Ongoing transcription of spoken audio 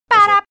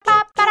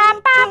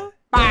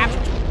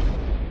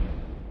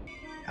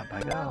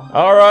go.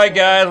 All right,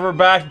 guys, we're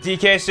back to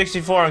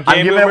DK64 on Game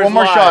I'm giving it one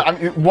more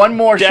shot. One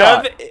more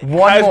shot.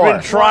 One has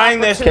been trying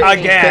this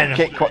again.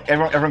 Okay,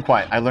 everyone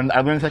quiet. I learned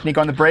the technique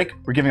on the break.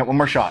 We're giving it one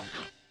more shot.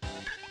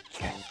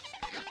 Okay.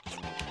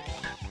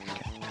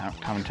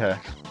 Coming to.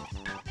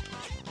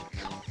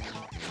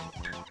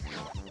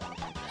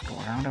 Let's go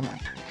around him.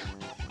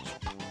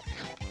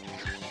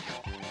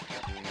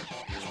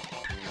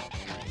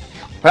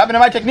 What happened to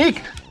my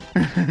technique?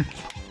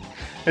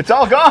 It's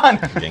all gone.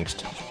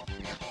 Jinxed.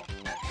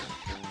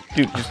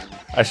 Dude, just...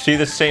 I see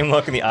the same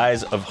look in the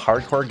eyes of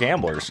hardcore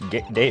gamblers.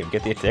 Dave,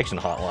 get the addiction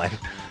hotline.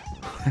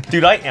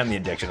 Dude, I am the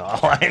addiction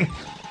hotline.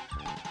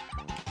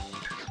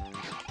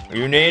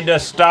 You need to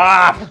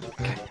stop.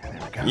 Okay, there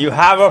we go. You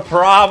have a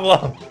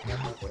problem.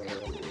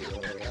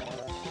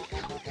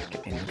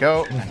 In you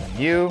go, and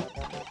then you.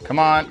 Come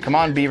on,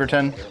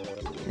 Beaverton.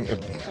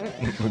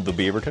 The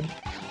Beaverton?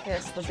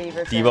 Yes, the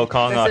Beaverton. Devo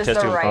Kong, This is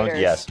the Autistic Kong, writers.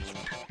 yes.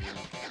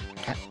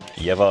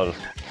 Yeval.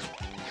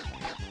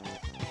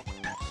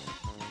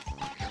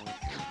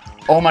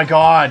 Oh my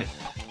god.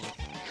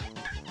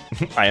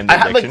 I am the I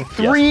had addiction. like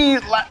three,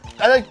 I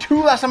had like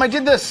two last time I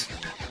did this.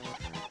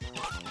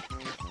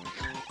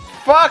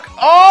 Fuck!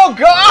 Oh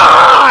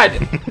god!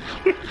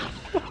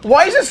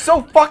 Why is this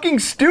so fucking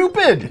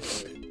stupid?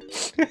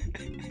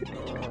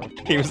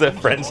 He was that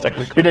friend stuck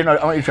with. Here, Dave,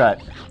 I want you to try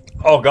it.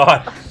 Oh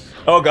god.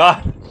 Oh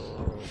god.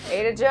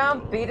 A to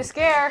jump, B to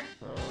scare.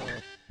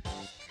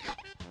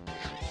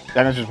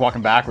 Then I was just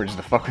walking backwards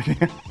to fuck with you.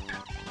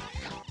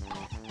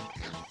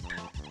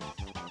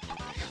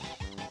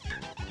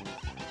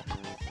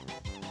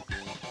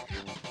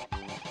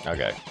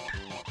 Okay.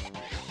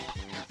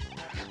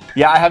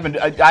 Yeah, I have been.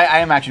 I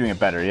am actually doing it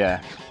better.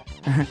 Yeah.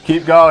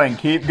 Keep going.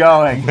 Keep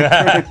going.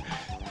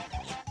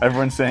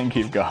 Everyone's saying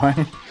keep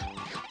going.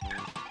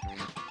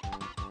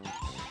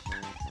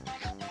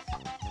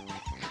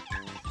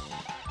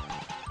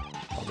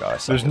 Oh god.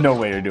 There's no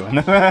way you're doing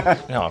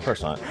that. No, of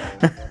course not.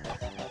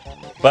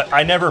 But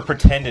I never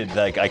pretended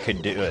like I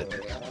could do it.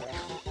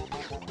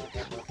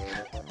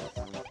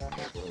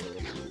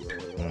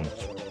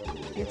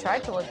 You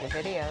tried to look at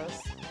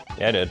videos.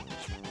 Yeah, I did.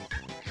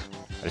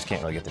 I just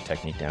can't really get the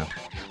technique down.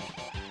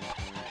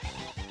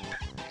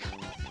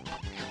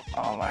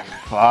 Oh my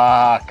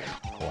fuck.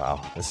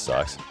 Wow, this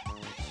sucks.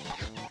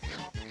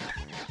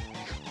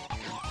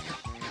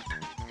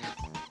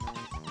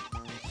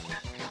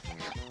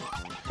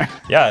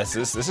 Yeah, this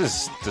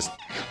is just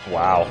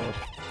wow.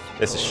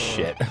 This is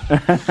shit. No,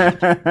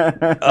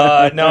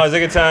 it's a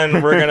good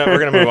time. We're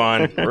gonna move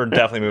on. We're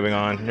definitely moving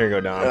on. Here you go,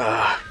 Don.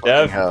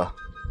 Dev, Hell.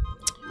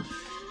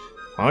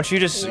 why don't you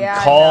just Yeah,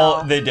 I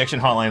call know. the addiction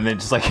hotline and then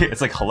just like it's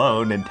like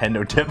hello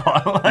Nintendo tip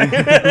hotline.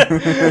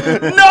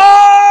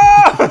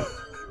 No!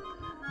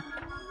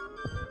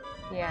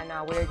 Yeah,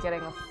 no, we're getting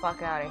the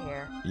fuck out of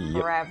here.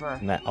 Yep. Forever.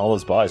 And that, all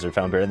those bodies are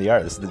found buried in the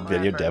yard. This is the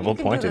video Forever. Dev will You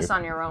can point do to. this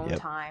on your own Yep.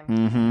 time.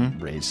 Mm-hmm.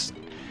 Race.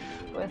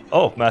 With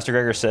Oh, Master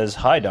Gregor says,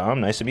 "Hi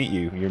Dom, nice to meet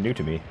you. You're new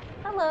to me."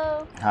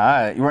 hello.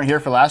 Hi. You weren't here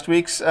for last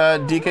week's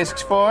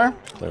DK64?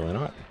 Clearly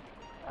not.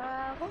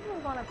 What do we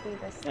want to be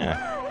this Yeah.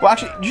 time? Well,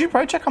 actually, you should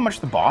probably check how much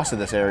the boss of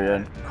this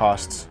area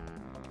costs.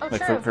 Oh,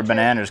 Like sure, for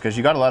bananas, because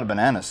you got a lot of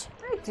bananas.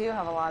 I do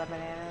have a lot of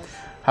bananas.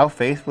 How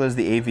faithful is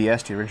the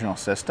AVS to the original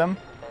system?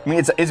 I mean,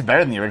 it's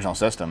better than the original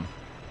system.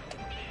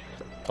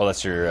 Oh,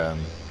 that's your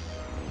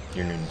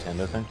new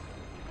Nintendo thing.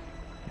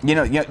 You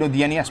know,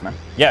 the NES, man.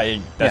 Yeah,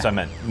 that's what I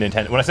meant.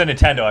 Nintendo. When I said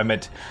Nintendo, I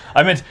meant.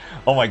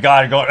 Oh my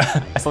god! I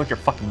sound like your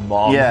fucking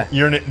mom. Yeah.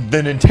 You're the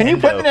Nintendo. Can you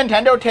put the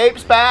Nintendo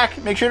tapes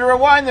back? Make sure to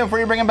rewind them before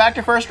you bring them back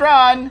to first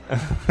run.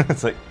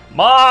 It's like,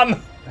 Mom.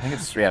 I think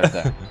it's right out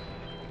there.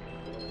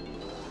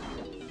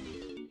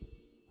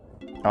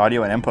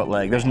 Audio and input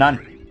lag. There's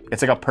none.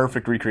 It's like a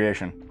perfect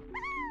recreation.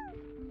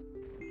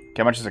 Okay,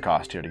 how much does it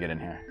cost here to get in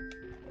here?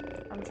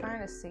 I'm trying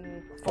to see.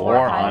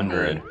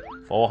 400.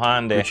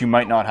 400. Which you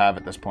might not have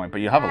at this point, but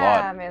you have a Yeah, I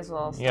lot. may as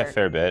well Yeah, start.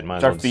 fair bit. Might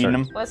as Start well feeding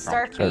them. Let's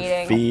start Start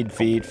feeding.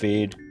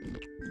 feed.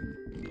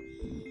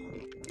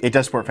 It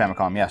does support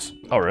Famicom, yes.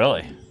 Oh,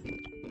 really?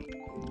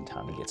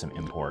 Time to get some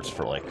imports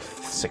for like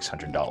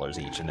 $600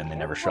 each, and then they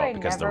never show up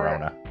because of the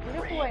Rona. You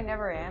know who I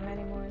never am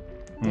anymore?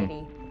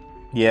 Diddy.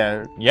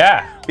 Yeah.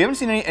 Yeah. We haven't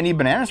seen any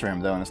bananas for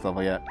him, though, in this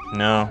level yet.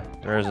 No,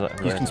 there's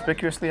He's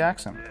conspicuously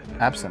absent.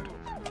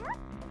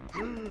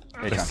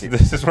 Hey, Chunky.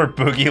 This is where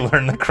Boogie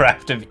learned the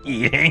craft of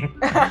eating.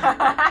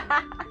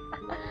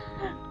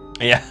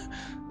 Yeah.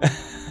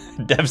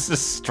 Dev's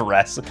just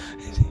stress.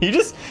 You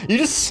just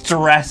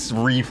stress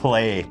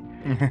replay.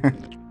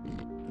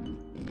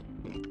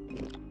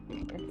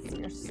 It's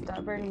your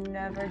stubborn,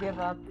 never give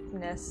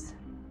upness.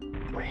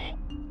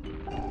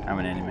 I'm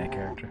an anime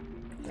character.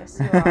 Yes,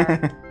 you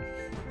are.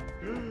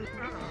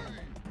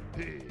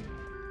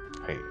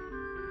 Hey.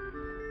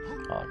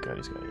 Oh, good,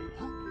 he's got to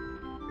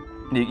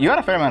eat. You got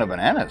a fair amount of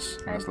bananas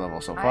in this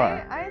level so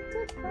far. I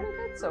did pretty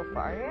good so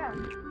far, yeah.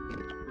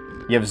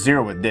 You have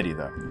 0 with Diddy,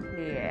 though.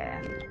 Yeah.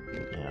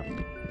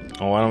 Yeah.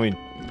 Oh, why don't we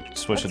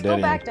switch Let's to Diddy?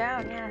 go back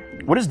down, yeah.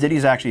 What does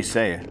Diddy's actually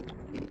say?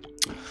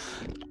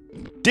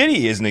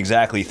 Diddy isn't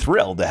exactly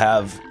thrilled to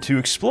have to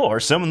explore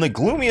some of the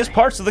gloomiest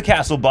parts of the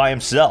castle by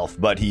himself,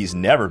 but he's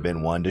never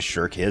been one to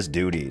shirk his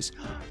duties.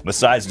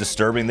 Besides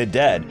disturbing the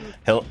dead,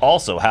 he'll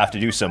also have to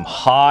do some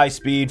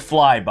high-speed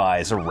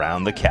flybys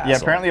around the castle. Yeah,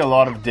 apparently a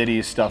lot of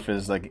Diddy's stuff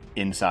is like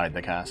inside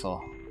the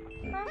castle.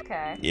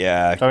 Okay.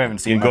 Yeah, So we haven't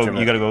seen much of it.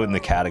 You gotta go in the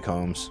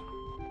catacombs.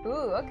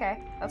 Ooh,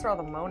 okay. That's where all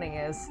the moaning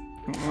is.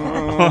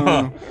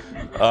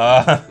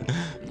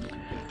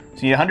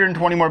 So you need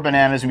 120 more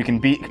bananas, and we can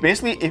beat.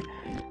 Basically,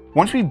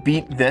 once we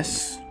beat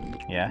this,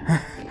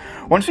 yeah.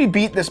 Once we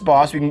beat this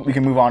boss, we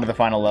can move on to the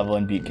final level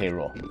and beat K.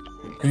 Rool.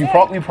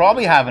 Because we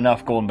probably have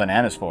enough golden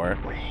bananas for it.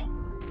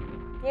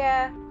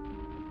 Yeah.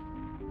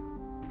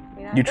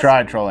 You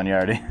tried, Trolling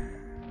Yardy.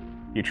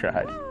 You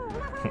tried.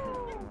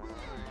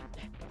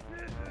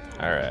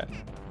 All right.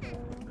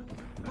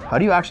 How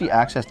do you actually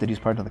access Diddy's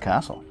part of the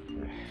castle?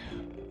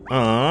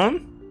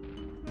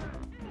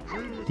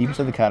 Deep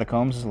inside the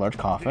catacombs is a large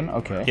coffin.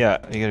 Okay. Yeah,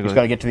 you gotta go. Just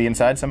gotta get to the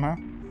inside somehow.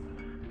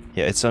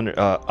 Yeah, it's under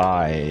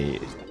I,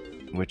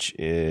 which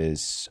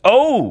is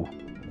oh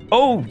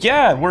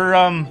yeah, we're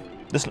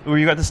where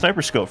you got the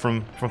sniper scope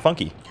from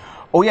Funky.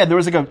 Oh yeah,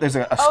 there's a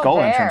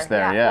skull entrance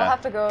there. Yeah. We'll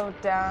have to go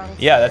down.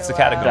 Yeah, that's the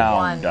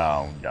catacomb.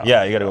 Down.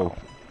 Yeah, you gotta go.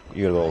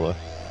 You're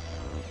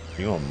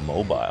going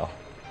mobile.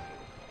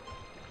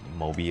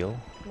 Mobile.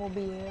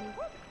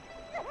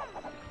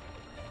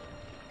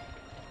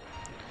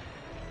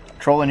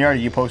 Troll and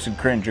Yardy, you posted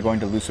cringe. You're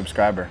going to lose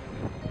subscriber.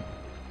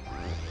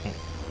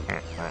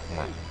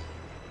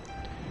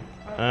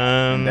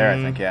 There,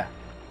 I think, yeah.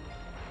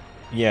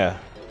 Yeah.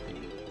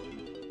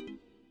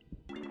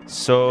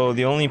 So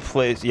the only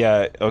place,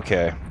 yeah,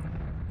 okay.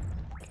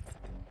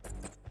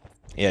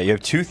 Yeah, you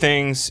have two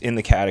things in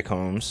the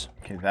catacombs.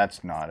 Okay,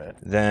 that's not it.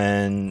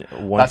 Then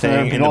one That's thing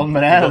an in golden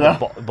banana,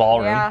 the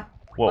ballroom. Yeah.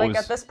 What Like,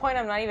 at this point,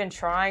 I'm not even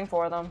trying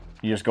for them.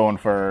 You just going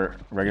for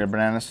regular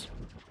bananas?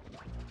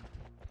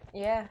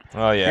 Yeah.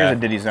 Oh yeah. Here's a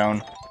Diddy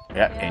zone.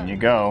 Yeah, in you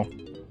go.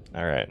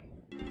 All right.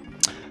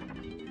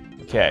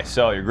 Okay,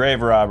 so your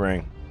grave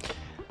robbing.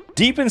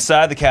 Deep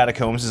inside the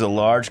catacombs is a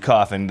large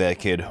coffin that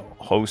could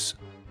house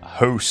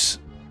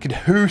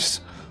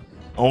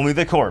only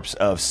the corpse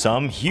of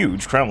some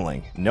huge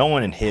crumbling. No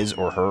one in his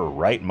or her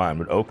right mind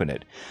would open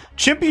it.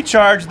 Chimpy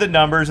charged the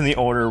numbers in the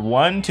order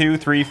 1, 2,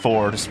 3,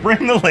 4 to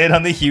spring the lid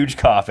on the huge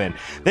coffin,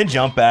 then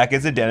jump back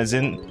as the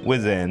denizen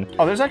within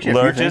there's actually a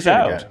few lurches things here to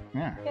out. get.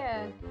 Yeah.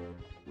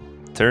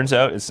 Turns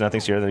out it's nothing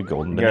scarier than a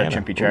golden You banana.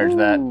 gotta Chimpy charge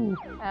that. Oh,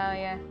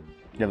 yeah.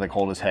 You gotta like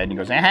hold his head and he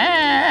goes, ah,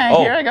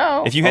 here I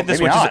go. If you hit the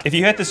maybe switches, not. if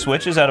you hit the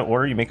switches out of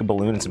order, you make a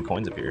balloon and some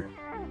coins appear.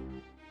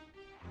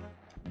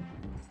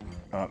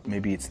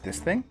 Maybe it's this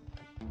thing?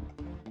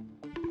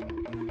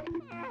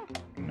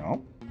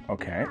 No.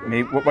 Okay.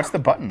 Maybe what's the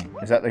button?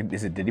 Is that like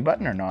is it Diddy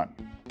button or not?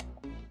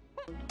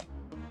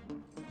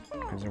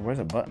 Because there was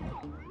a button.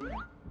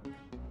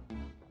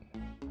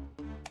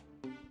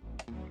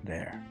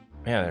 There.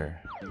 Yeah,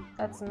 there.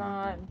 That's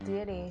not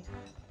Diddy.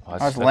 Oh,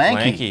 That's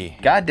Lanky.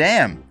 God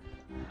damn.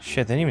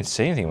 Shit, they didn't even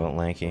say anything about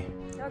Lanky.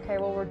 Okay,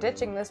 well, we're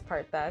ditching this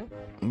part then.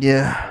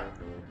 Yeah.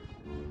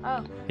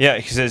 Oh. Yeah,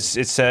 because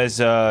it says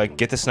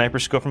get the sniper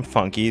scope from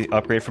Funky,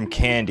 upgrade from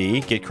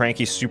Candy, get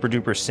Cranky Super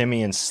Duper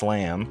Simian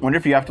Slam. Wonder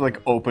if you have to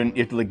like open,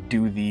 you have to like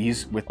do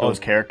these with those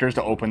characters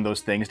to open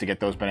those things to get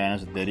those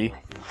bananas with Diddy.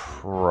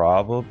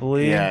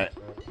 Probably. Yeah.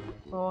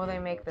 Oh, they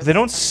make this. They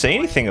don't say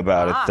anything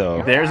about it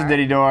though. There's a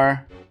Diddy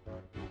door.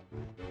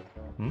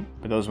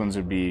 But those ones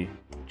would be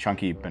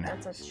chunky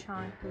bananas. That's a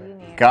chunky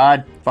name.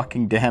 God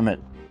fucking damn it.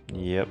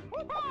 Yep.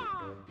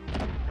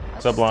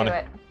 Let's up, Blondie? do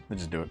it.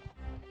 Let's just do it.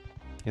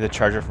 You're the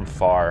charger from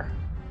far.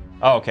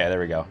 Oh, okay, there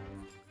we go.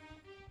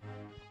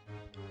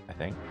 I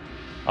think.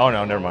 Oh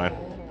no, never mind.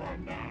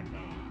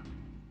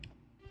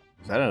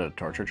 Is that a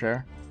torture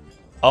chair?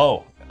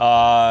 Oh,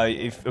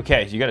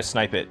 okay, you gotta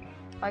snipe it.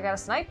 I got a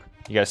snipe?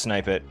 You gotta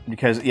snipe it.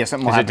 Because yeah,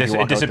 something will happen.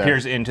 It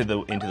disappears into the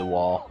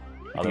wall.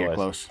 If you get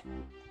close.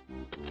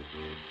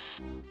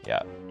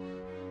 Yeah.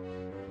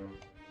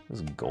 This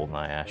is golden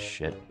eye ass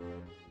shit.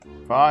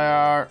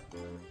 Fire!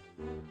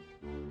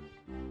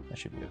 That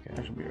should be okay.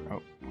 That should be.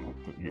 Oh,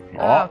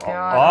 God.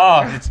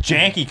 Oh, it's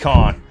Janky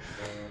Con.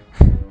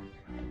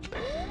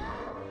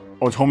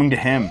 Oh, it's homing to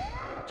him.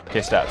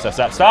 Okay, stop.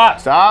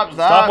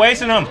 Stop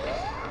wasting them.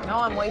 No,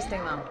 I'm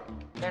wasting them.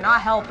 They're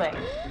not helping.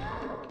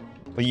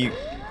 Well, you.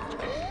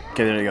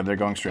 Okay, there you go. They're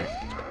going straight.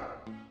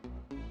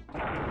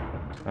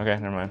 Okay,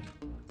 never mind.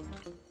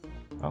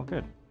 Oh,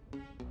 good.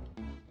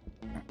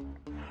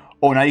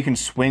 Oh, now you can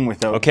swing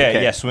without.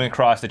 Okay, yeah, swing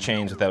across the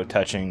chains without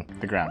touching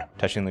the ground.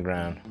 Touching the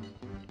ground.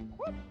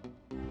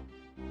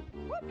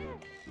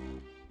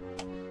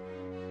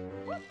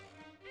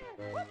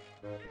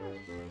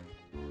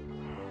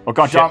 Oh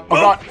god, Shit. John! Oh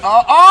god!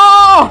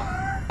 Oh!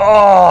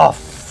 Oh,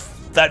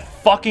 that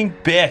fucking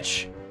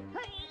bitch!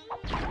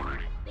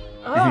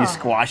 He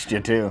squashed you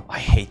too. I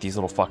hate these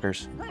little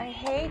fuckers. I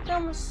hate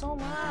them so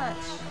much.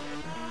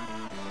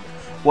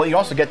 Well, you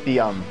also get the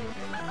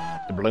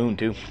balloon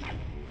too.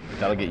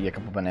 That'll get you a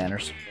couple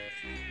bananas.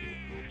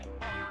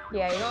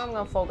 Yeah, you know I'm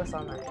gonna focus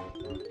on that.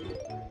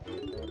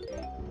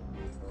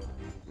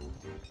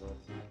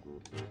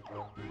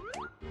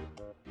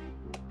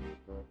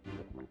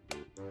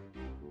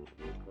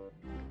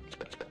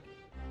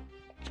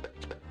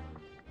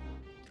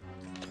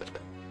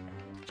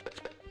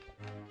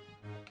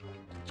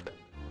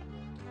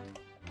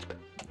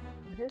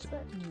 What is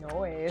that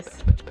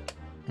noise?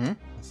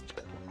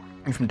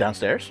 You from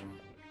downstairs?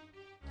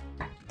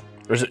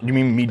 Or is it, you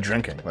mean me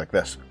drinking like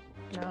this?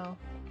 No.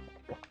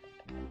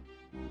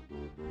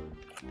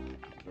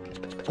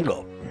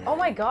 Go. Oh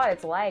my god,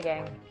 it's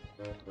lagging.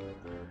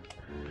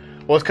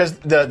 Well, it's because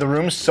the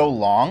room's so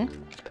long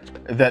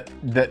that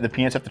the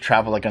peanuts have to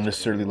travel like an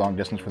absurdly long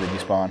distance where they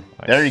despawn.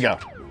 Nice. There you go.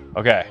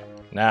 Okay,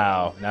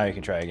 now you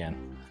can try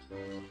again.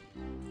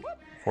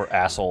 Poor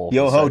asshole.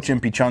 Yo ho,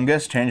 Chimpy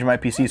Chungus, change my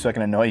PC so I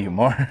can annoy you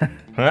more.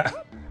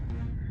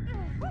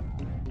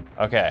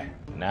 Okay,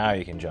 now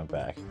you can jump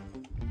back.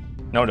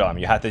 No, Dom,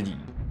 you have to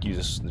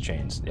use the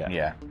chains. Yeah.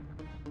 Yeah.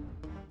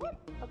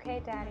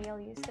 Okay, Daddy, I'll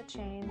use the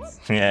chains.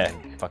 Yeah,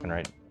 fucking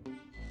right.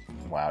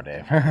 Wow,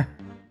 Dave.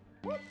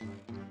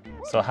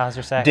 So how's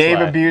your sex Dave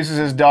life? abuses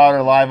his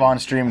daughter live on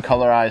stream,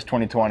 Color Eyes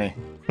 2020.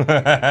 Feels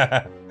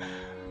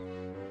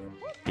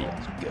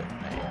good,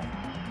 man.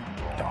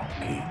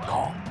 Donkey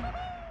Kong.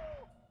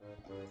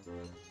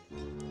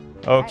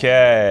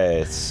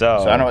 Okay, so...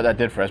 So I don't know what that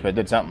did for us, but it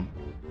did something.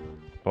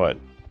 What?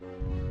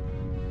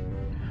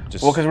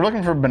 Just... Well, because we're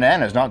looking for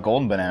bananas, not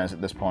golden bananas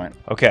at this point.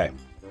 Okay.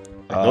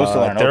 Those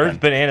still aren't there's open.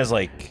 bananas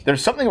like...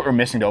 There's something that we're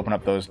missing to open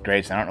up those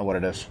grates. I don't know what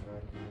it is.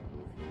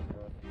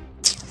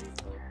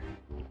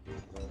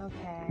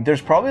 Okay.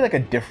 There's probably like a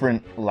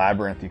different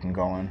labyrinth you can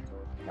go in.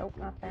 Nope,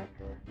 not there.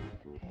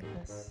 Okay,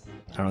 this.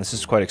 I don't know, this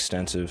is quite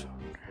extensive.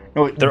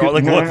 No, There are,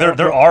 like, look,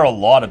 there are a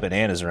lot of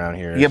bananas around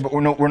here. Yeah, but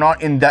we're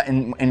not in that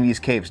in these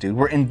caves, dude.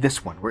 We're in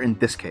this one. We're in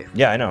this cave.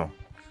 Yeah, I know.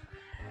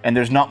 And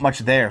there's not much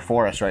there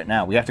for us right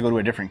now. We have to go to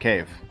a different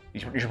cave.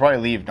 You should probably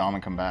leave, Dom,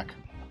 and come back.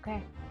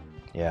 Okay.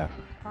 Yeah.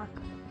 Fuck.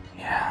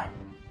 Yeah.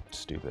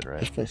 Stupid,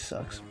 right? This place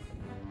sucks.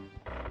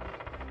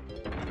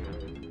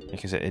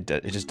 Because it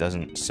just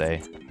doesn't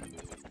say.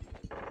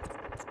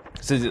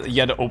 So you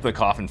had to open the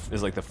coffin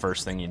is like the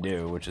first thing you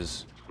do, which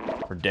is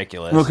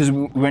ridiculous. No, because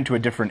we went to a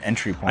different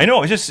entry point. I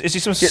know, it's just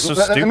so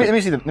stupid. Let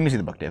me see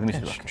the book, Dave. Let me see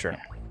the book. Sure.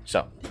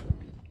 So.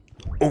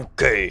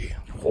 Okay.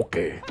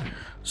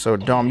 So,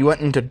 Dom, you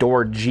went into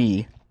door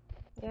G.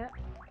 Yeah.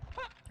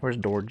 Where's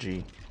door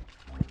G?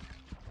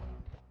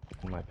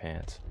 In my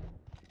pants.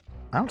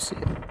 I don't see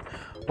it.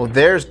 Oh,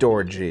 there's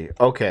door G.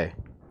 Okay.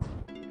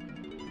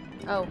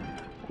 Oh.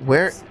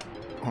 Where?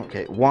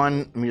 Okay, one.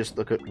 Let me just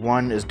look at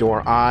one. Is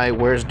door I?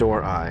 Where's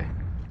door I?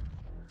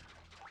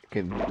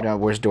 Okay, now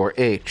where's door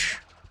H?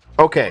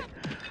 Okay.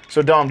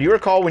 So Dom, do you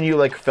recall when you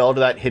like fell to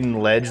that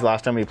hidden ledge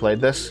last time we played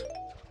this?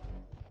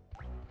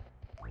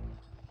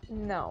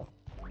 No.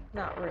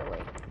 Not really.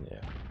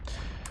 Yeah.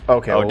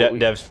 Okay. Oh, well,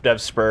 Dev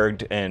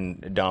spurged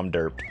and Dom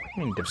derped. I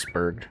mean, Div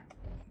spurged.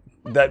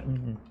 That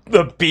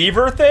the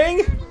beaver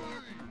thing?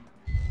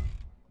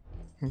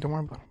 Don't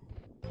worry about it.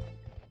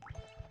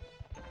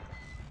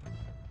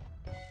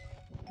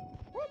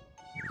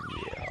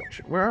 Yeah.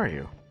 Where are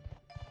you?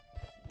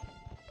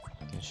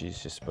 And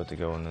she's just about to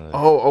go into the.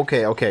 Oh,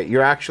 okay.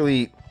 You're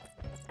actually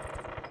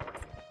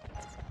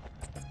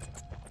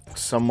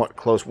somewhat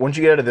close. Once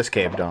you get out of this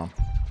cave, Dom.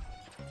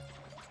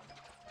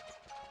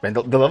 Man,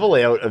 the level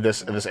layout of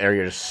this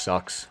area just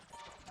sucks.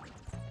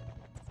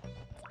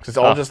 'Cause it's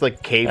all just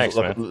like caves Thanks,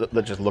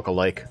 that just look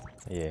alike.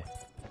 Yeah.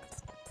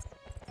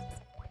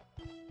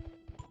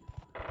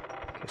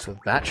 Okay, so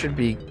that should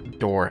be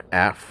door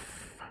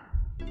F.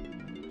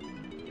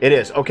 It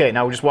is. Okay,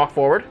 now we just walk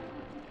forward.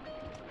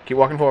 Keep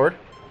walking forward.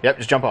 Yep,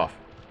 just jump off.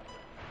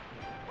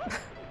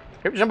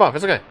 Yep, jump off.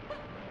 It's okay.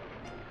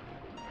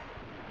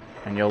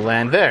 And you'll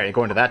land there. You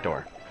go into that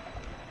door.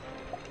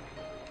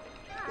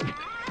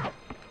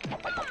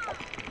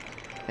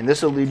 And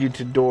this will lead you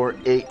to door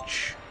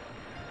H.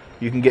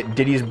 You can get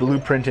Diddy's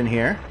blueprint in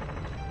here.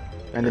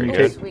 And then you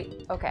Very take...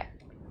 Sweet. Okay.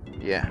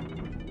 Yeah.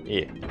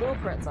 Yeah.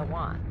 Blueprints I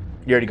want.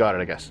 You already got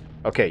it, I guess.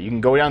 Okay, you can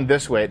go down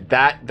this way.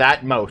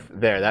 That mouth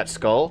there, that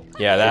skull...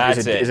 Yeah, that's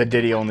is it. a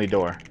Diddy-only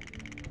door.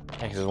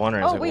 Yeah, 'cause I was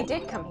wondering. Oh, like, we well-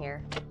 did come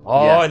here.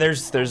 Oh, Yeah. and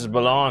there's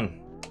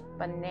Balon.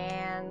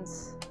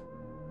 Bananas.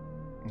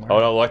 Oh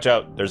no, watch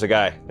out! There's a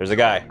guy. There's a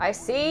guy. I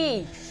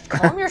see.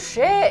 Calm your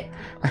shit.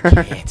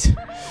 Can't.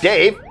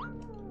 Dave!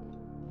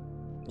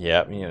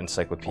 Yeah, you know,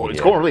 encyclopedia. Oh,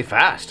 it's going really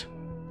fast.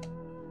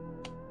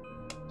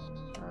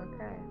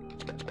 Okay.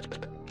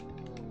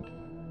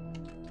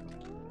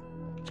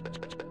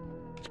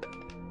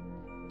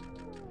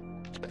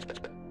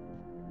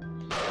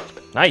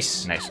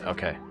 Nice. Nice,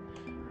 okay.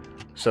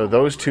 So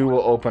those two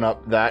will open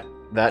up that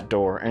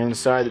door, and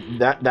inside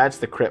that's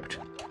the crypt.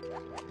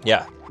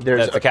 Yeah. There's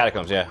That's the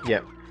catacombs. Yeah.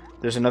 Yep.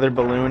 There's another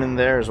balloon in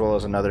there, as well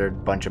as another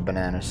bunch of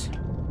bananas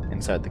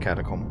inside the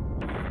catacomb.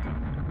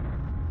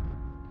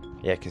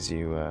 Yeah, because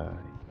you.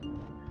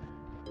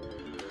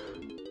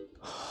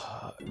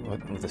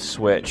 With the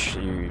switch,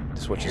 the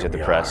switch you hit the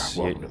press.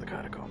 Welcome to the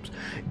catacombs.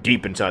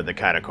 Deep inside the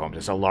catacombs,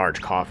 it's a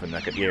large coffin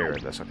that could hear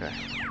this. Okay.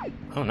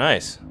 Oh,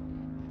 nice.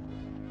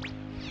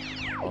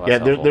 Well, Yeah,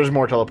 that's helpful. there's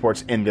more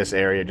teleports in this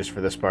area just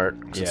for this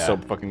part. 'Cause it's Yeah. so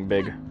fucking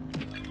big.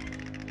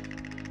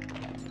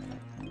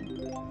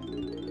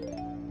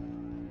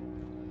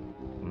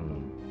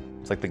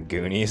 It's like the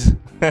Goonies.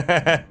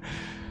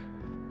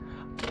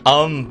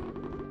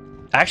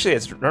 Actually,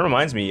 that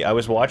reminds me. I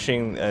was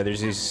watching.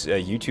 There's these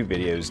YouTube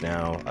videos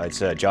now. It's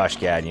Josh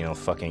Gad, you know,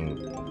 fucking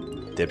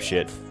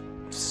dipshit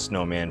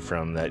snowman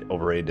from that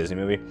overrated Disney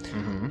movie.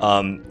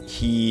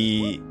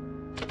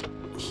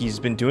 He's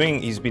been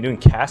doing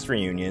cast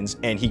reunions,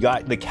 and he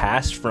got the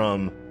cast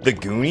from The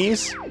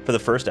Goonies for the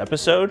first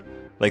episode.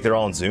 Like they're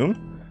all on Zoom.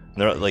 And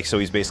they're like, so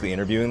he's basically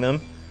interviewing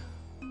them.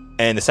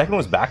 And the second one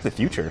was Back to the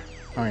Future.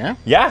 Oh yeah.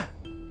 Yeah.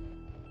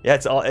 Yeah,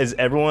 it's all is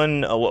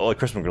everyone. Well,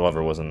 Crispin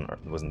Glover wasn't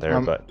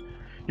there, but.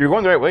 You're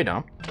going the right way,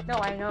 Dom. No,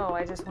 I know.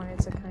 I just wanted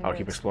to kind of. I'll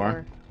keep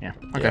exploring. Yeah.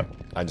 Okay. Yeah,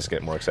 I just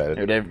get more excited.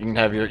 Here, Dave, you can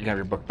have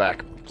your book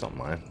back. It's not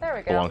mine. There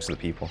we go. Belongs to the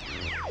people.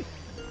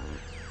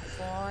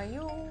 For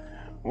you.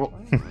 Well,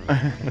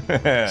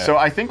 so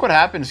I think what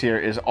happens here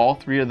is all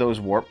 3 of those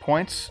warp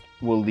points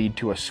will lead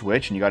to a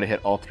switch, and you got to hit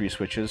all 3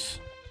 switches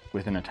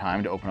within a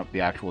time to open up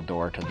the actual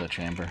door to the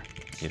chamber.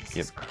 Yep.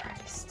 Jesus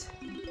Christ.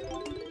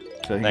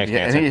 So I think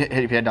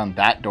if you head down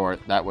that door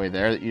that way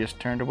there that you just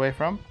turned away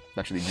from,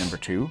 that should lead to number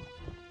 2.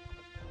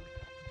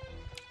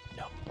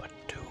 Number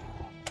 2.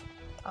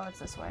 Oh, it's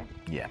this way.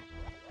 Yeah.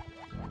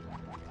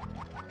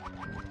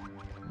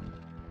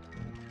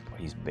 Oh,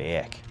 he's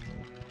back.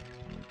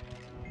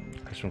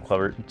 Crispin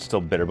Glover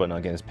still bitter about not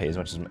getting his pay as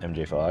much as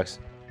MJ Fox.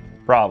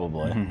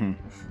 Probably.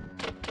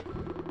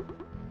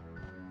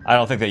 I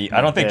don't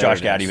think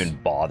Josh Gad even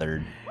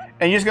bothered.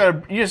 And you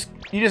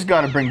just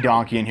gotta bring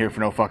Donkey in here for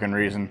no fucking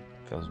reason.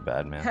 Feels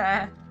bad,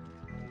 man.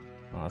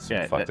 Oh, that's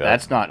Yeah, fucked up.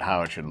 that's not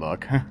how it should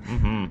look.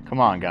 Come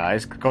on,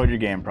 guys, code your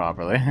game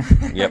properly.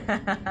 Yep.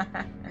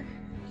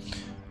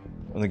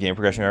 When the game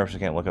progression errors, we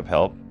can't look up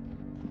help.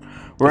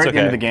 We're It's at the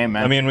end of the game,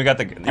 man. I mean, we got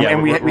the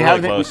and we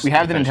have the finishing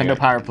Nintendo it.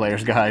 Power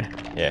Players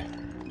Guide. Yeah,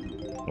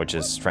 which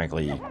is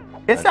frankly,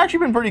 It's actually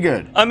been pretty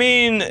good. I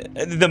mean,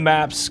 the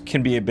maps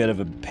can be a bit of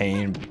a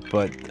pain,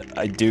 but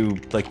I do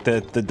like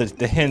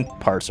the hint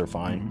parts are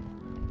fine.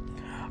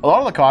 A lot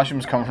of the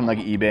costumes come from like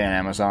eBay and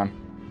Amazon.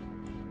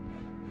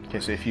 Okay,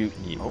 so if you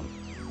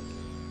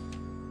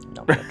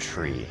Not a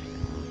tree.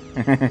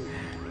 yep,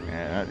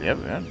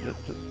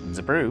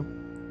 Zipperoo.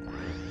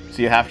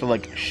 So you have to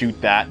like shoot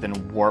that, then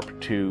warp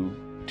to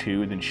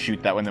 2, then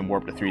shoot that one, then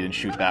warp to 3, then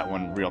shoot that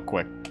one real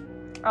quick.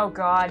 Oh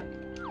God.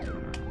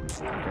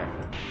 Okay.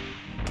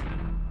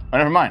 Oh,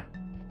 never mind.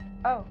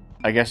 Oh.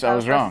 I guess I That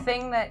was the wrong.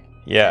 thing that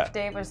Yeah.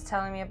 Dave was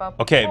telling me about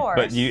Okay, before.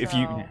 but if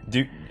you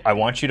do, I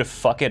want you to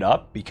fuck it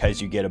up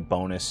because you get a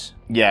bonus.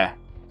 Yeah.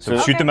 So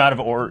shoot them out of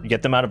order.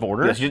 Get them out of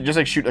order. Yes, just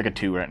like shoot like a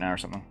 2 right now or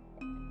something.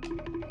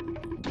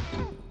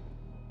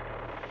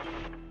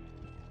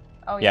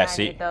 Oh Yeah, yeah,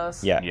 see? I need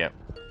those. Yeah. Yep.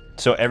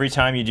 So every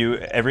time you do,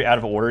 every out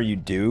of order you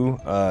do,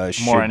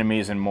 shoot, More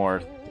enemies and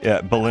more. Yeah,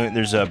 balloon.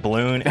 There's a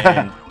balloon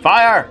and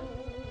Fire!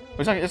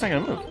 It's not gonna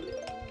move.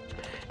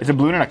 It's a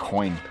balloon and a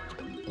coin.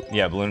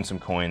 yeah, balloon and some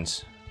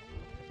coins.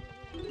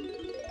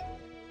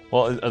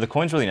 Well, are the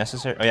coins really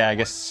necessary? Oh yeah, I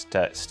guess.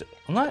 Well,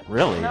 not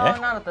really. No, eh?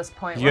 not at this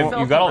point. You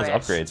We're got all those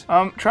filthy rich.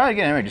 upgrades. Try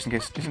again anyway, just in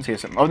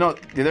case something. Oh no,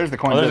 there's the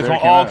coin. Oh, there's a There coin.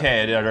 it came Oh, out.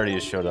 okay, it already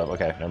just showed up.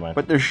 Okay, never mind.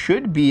 But there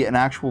should be an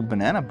actual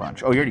banana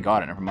bunch. Oh, you already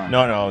got it. Never mind.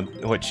 No.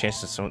 What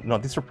chances? No,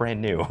 these are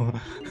brand new.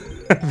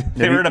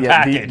 They were in a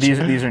Yeah, package. These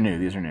are new.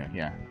 These are new.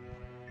 Yeah.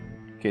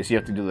 Okay, so you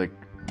have to do like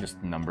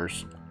just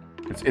numbers.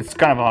 It's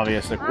kind of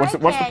obvious. Like, what's the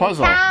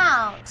puzzle?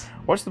 Count.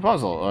 What's the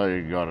puzzle? Oh,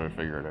 you gotta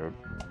figure it out.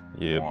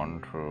 Yep.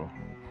 1, 2.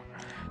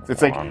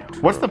 It's like,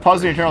 what's the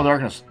puzzle in Eternal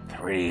Darkness?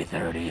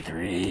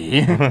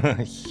 333.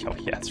 Oh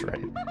yeah, that's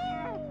right.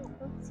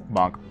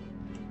 Bonk.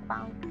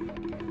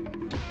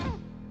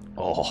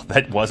 Oh,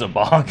 that was a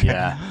bonk.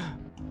 Yeah.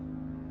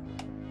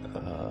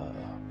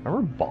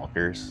 Remember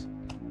Bonkers?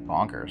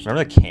 Bonkers.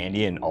 Remember the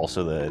candy and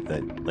also the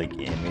like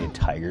animated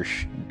tiger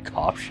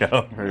cop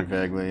show? Very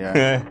vaguely,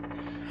 yeah.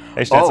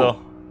 Hey,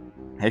 Schnitzel.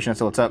 Hey,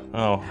 Schnitzel, what's up?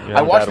 Oh,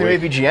 I watched the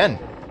AVGN.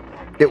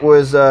 It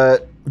was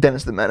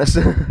Dennis the Menace.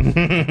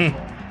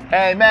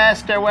 Hey,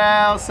 Mr.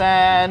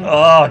 Wilson.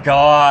 Oh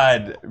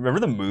God! Remember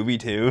the movie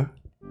too?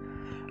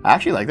 I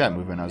actually liked that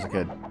movie when I was a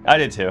kid. I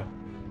did too.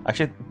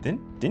 Actually,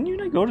 didn't you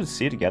and I go to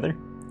see it together?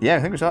 Yeah, I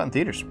think we saw it in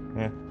theaters.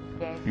 Yeah.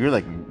 Okay. We were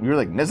like,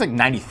 that's like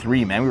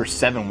 93, man. We were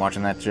 7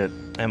 watching that shit.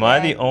 Am I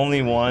the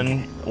only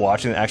one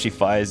watching that actually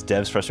finds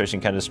Dev's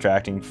frustration kind of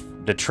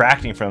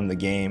detracting from the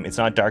game? It's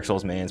not Dark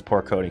Souls, man. It's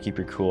poor coding. Keep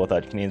your cool. I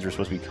thought Canadians were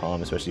supposed to be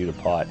calm, especially due to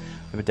pot.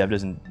 But Dev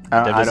doesn't.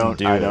 I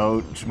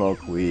don't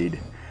smoke weed.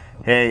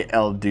 Hey,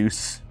 El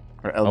Deuce.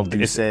 Or El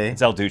Duce.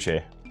 It's El Duce.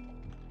 It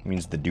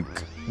means the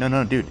Duke.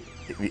 No, dude.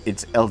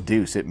 It's El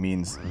Deuce. It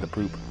means the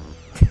poop.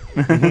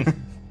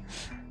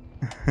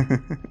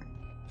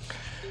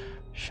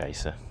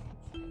 Scheisse.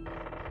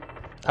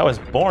 I was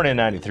born in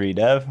 93,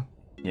 Dev.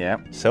 Yeah.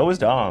 So was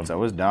Dom. So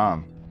was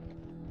Dom.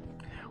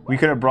 We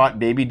could have brought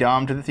baby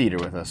Dom to the theater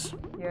with us.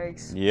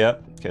 Yikes.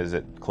 Yep, because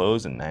it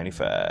closed in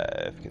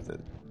 95.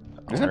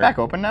 Isn't it back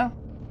open now?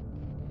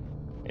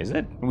 Is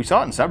it? We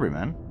saw it in Sudbury,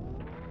 man.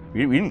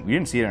 We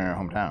didn't see it in our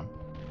hometown.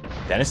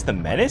 Dennis the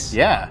Menace?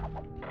 Yeah.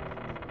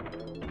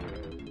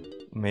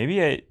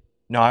 Maybe I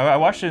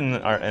watched it in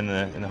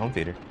the home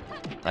theater.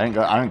 I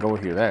didn't go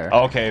with you there.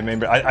 Oh, okay,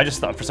 maybe I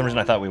just thought for some reason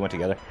I thought we went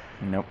together.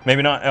 Nope.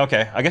 Maybe not.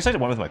 Okay, I guess I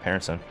went with my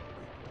parents then.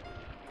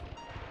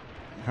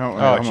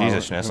 Oh,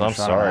 Jesus, Ness, I'm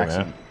sorry,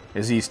 man.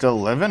 Is he still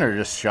living or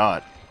just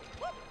shot?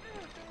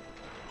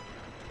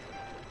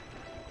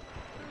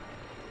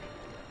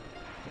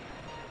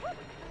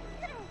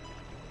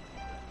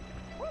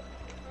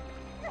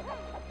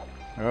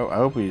 Oh, I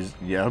hope he's.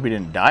 Yeah, I hope he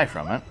didn't die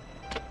from it.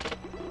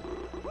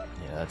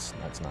 Yeah, that's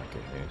not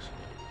good news.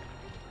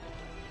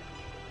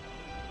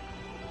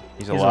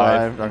 He's He's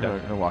alive.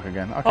 He'll walk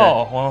again. Okay.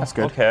 Oh, well, that's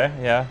good. Okay,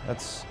 yeah,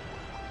 that's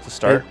a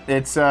start.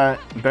 It's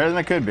better than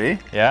it could be.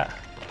 Yeah.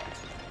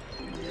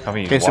 I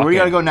mean, Okay, so where do you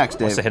gotta go next,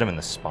 Dave? Must have hit him in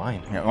the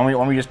spine. Yeah,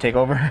 want me just take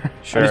over?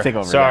 Sure. I'll just take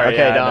over. Sorry, Okay,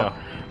 yeah, Dom.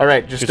 All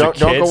right, just don't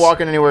go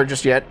walking anywhere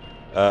just yet.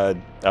 I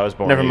was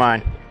born. Never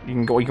mind. You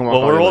can go. You can walk.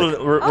 Well, we're all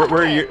the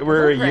way. older.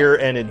 We're a year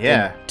and,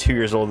 Yeah. 2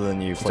 years older than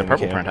you. It's a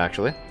purple print,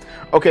 actually.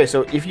 Okay,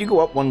 so if you go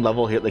up one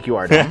level here, like you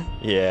are, Dom.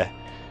 Yeah.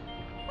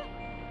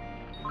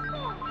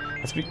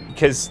 That's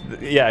because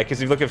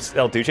if you look at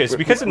El Duce, it's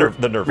because of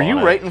the Nirvana. Were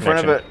you right in front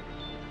of connection.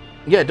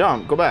 it? Yeah,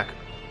 Dom, go back.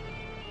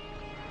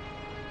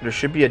 There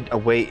should be a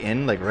way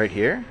in, like right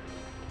here.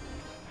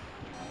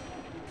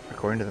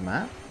 According to the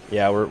map.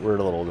 Yeah, we're a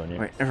little older than you.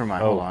 Wait, never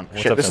mind. Oh, Hold on.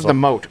 what's Shit, up, this is Pencil? the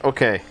moat.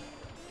 Okay.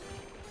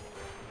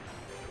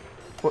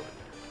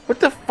 What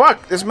the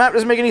fuck? This map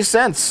doesn't make any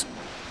sense.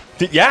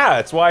 Yeah,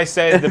 that's why I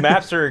say the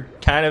maps are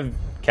kind of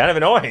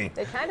annoying.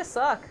 They kind of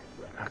suck.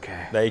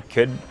 Okay. They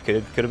could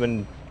have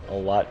been a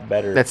lot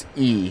better. That's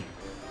E.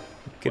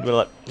 Could have been a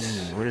lot.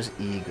 Where does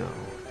E go?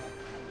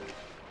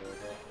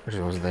 Where's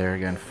it was there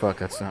again? Fuck,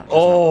 that's not.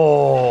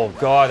 Oh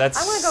god, that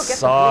I'm gonna go get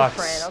sucks.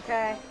 the blueprint,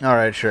 okay? All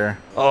right, sure.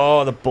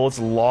 Oh, the bullet's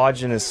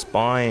lodged in his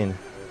spine.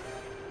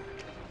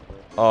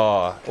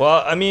 Oh,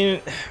 well, I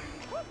mean,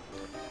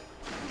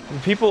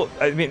 people.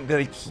 I mean,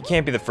 like, he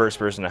can't be the first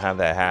person to have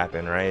that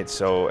happen, right?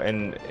 So,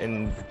 and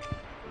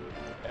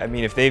I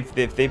mean, if they've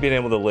been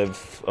able to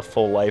live a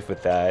full life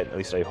with that, at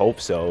least I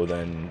hope so.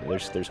 Then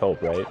there's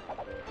hope, right?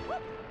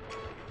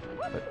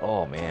 But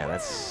oh man,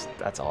 that's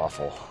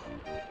awful.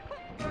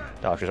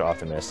 Doctors are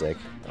optimistic.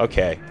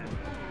 Okay.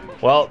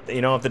 Well, you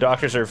know, if the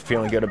doctors are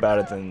feeling good about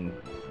it, then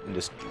you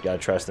just gotta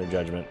trust their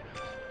judgment.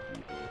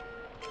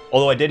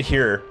 Although I did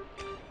hear,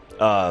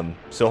 so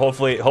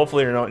hopefully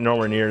you're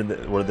nowhere near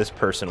where this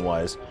person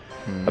was.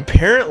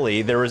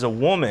 Apparently, there was a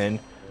woman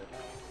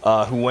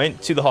who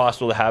went to the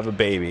hospital to have a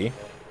baby.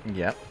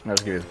 Yep.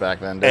 Let's give it back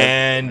then. Dave.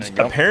 And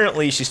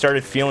apparently, she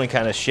started feeling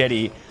kind of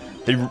shitty.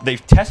 They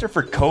tested her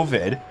for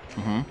COVID.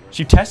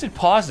 She tested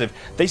positive.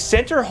 They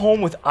sent her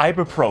home with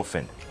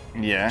ibuprofen.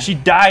 Yeah. She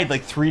died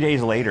like 3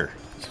 days later.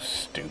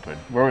 Stupid.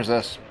 Where was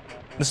this?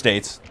 The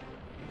States.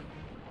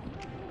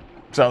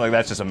 Sounds like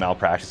that's just a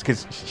malpractice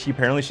because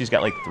she's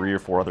got like 3 or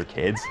 4 other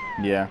kids.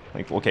 Yeah.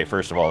 Like, okay,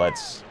 first of all,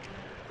 that's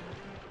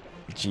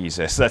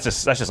Jesus. That's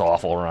just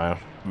awful around.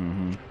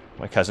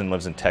 My cousin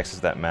lives in Texas.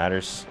 That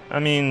matters. I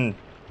mean,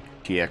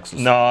 TX.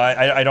 no,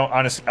 I don't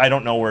honestly. I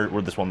don't know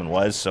where this woman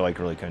was, so I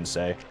really couldn't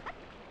say.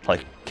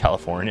 Like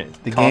California.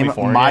 The game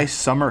My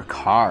Summer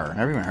Car.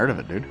 Never even heard of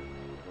it, dude.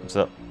 What's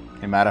up?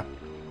 Hey, Mata.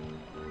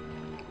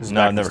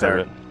 No, I've never heard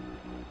of it.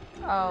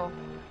 Oh,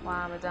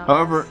 wow, I'm a dumbass.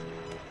 However,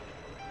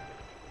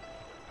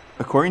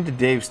 according to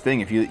Dave's thing,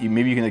 if you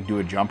maybe you can like do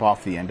a jump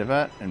off the end of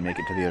it and make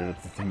it to the other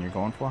thing you're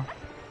going for.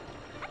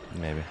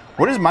 Maybe.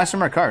 What is My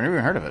Summer Car? I've never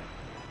even heard of it.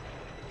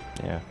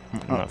 Yeah,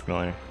 I'm not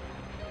familiar.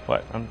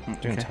 What? I'm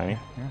doing Okay. tiny.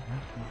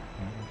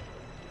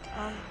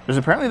 There's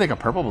apparently like a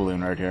purple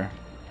balloon right here.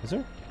 Is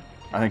there?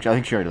 I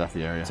think she already left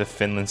the area. It's a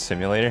Finland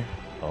simulator.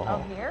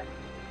 Oh, here?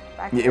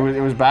 Back Yeah, here?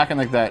 it was back in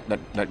like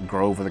that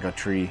grove with like a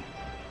tree.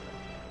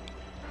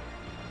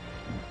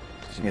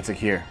 It's like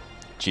here.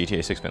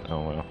 GTA 6 Fin.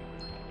 Oh wow.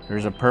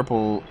 There's a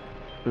purple.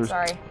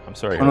 Sorry. I'm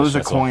sorry. Oh no, those are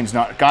that's all- coins.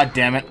 Not. God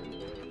damn it.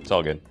 It's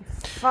all good.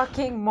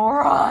 Fucking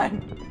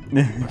moron.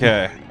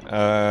 Okay.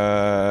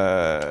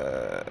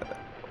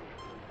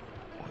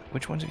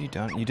 Which ones have you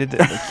done? You did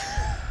the.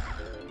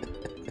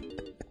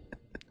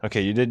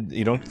 Okay, you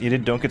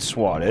did don't get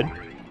swatted.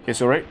 Okay,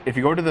 so right, if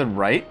you go to the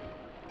right.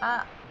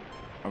 Ah.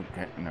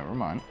 Okay, never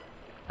mind.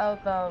 Oh,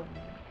 the...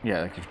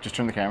 Yeah, like just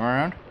turn the camera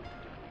around.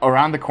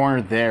 Around the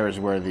corner there is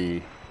where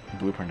the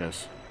blueprint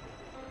is.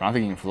 I don't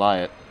think you can fly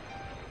it.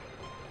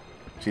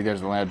 See,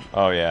 there's the ledge.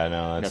 Oh yeah,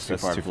 no, that's too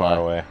far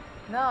away.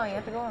 No, you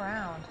have to go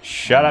around.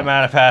 Shut up,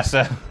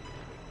 Manapasta. So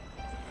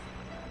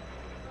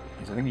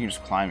I think you can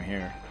just climb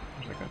here.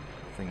 There's like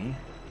a thingy,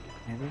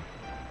 maybe.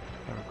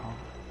 If I recall.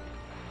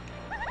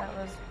 That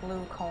was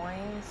blue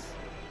coins.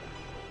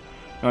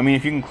 No, I mean,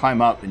 if you can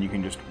climb up, then you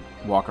can just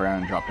walk around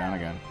and drop down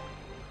again.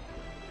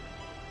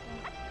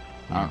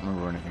 I don't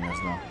remember where anything is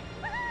though.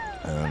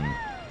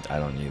 I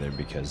don't either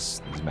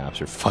because these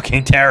maps are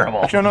fucking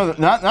terrible. Actually, no,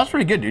 that's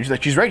pretty good,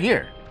 dude. She's right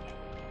here.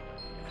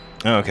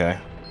 Okay.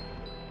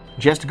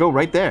 She has to go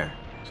right there.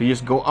 So you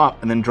just go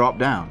up and then drop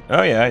down.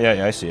 Oh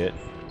yeah, I see it.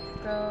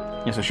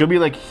 Go... Yeah, so she'll be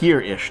like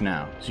here-ish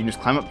now. So you can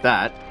just climb up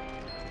that.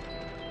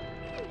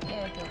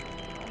 Yeah, give me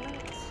a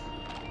moment.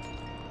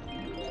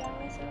 Can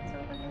we see what's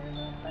over here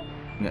real quick?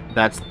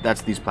 Yeah,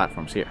 that's these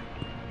platforms here.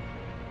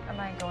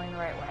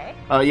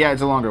 Yeah,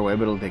 it's a longer way,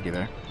 but it'll take you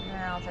there.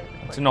 Nah, I'll take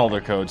the It's an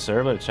older code,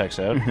 sir, but it checks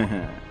out.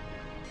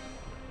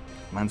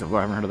 Mine's I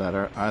haven't heard of that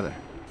either.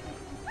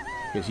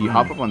 Okay, so you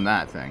hop up on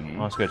that thing.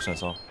 Oh, it's good,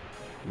 Schnitzel.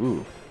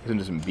 Ooh, listen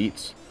to some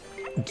beats.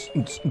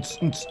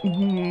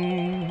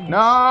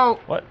 No!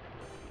 I'm What?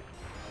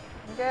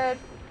 good.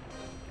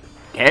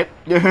 Okay.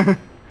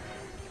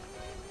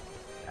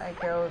 I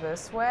go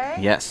this way.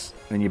 Yes.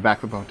 Then you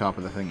backflip on top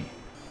of the thingy.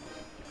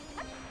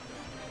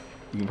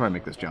 You can probably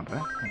make this jump, eh?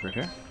 Over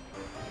here.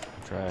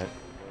 Try it.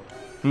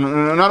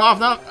 No, not off,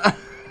 not off.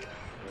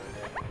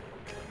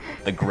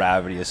 The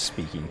gravity is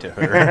speaking to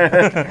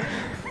her.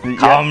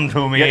 Come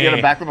to me. You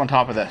gotta backflip on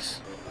top of this.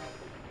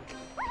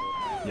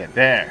 Yeah,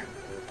 there.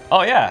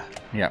 Oh yeah.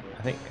 Yeah.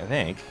 I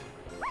think.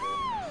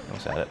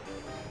 Almost had it.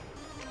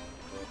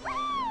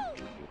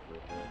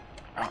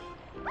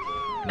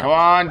 Come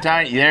on,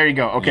 Tiny. There you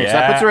go. Okay, so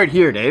that puts her right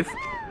here, Dave.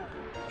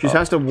 She just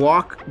has to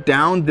walk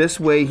down this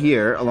way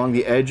here along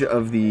the edge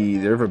of the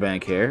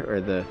riverbank here,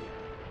 or the.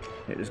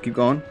 Yeah, just keep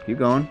going, keep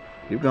going,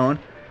 keep going.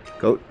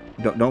 Go.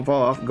 Don't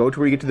fall off. Go to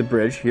where you get to the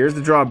bridge. Here's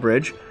the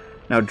drawbridge.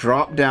 Now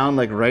drop down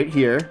like right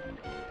here.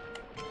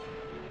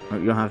 Oh,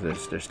 you don't have to.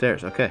 There's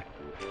stairs. Okay.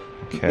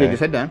 Okay. Yeah, just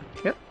head down.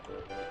 Yep.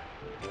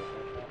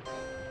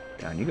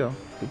 Down you go.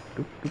 Doop,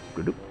 doop, doop,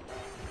 doop, doop.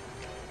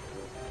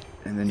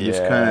 And then you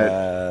just kind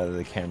of.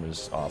 The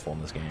camera's awful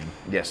in this game.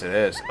 Yes, it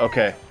is.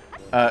 Okay.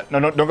 No,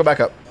 don't go back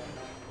up.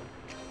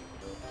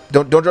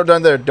 Don't drop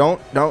down there.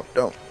 Don't. Don't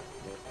go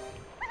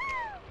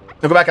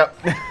back up.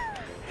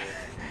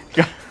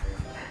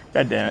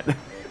 God damn it.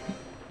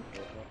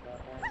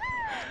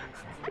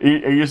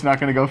 Are you just not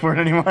going to go for it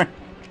anymore?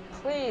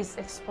 Please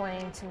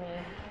explain to me.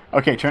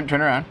 Okay, turn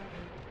around.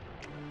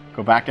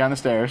 Go back down the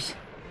stairs.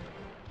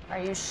 Are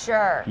you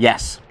sure?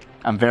 Yes,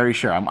 I'm very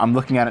sure. I'm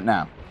looking at it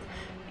now.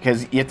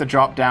 Because you have to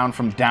drop down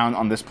from down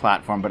on this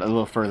platform, but a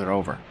little further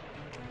over.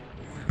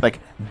 Like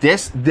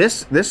this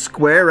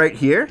square right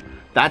here,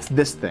 that's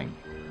this thing.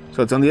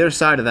 So it's on the other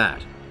side of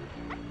that.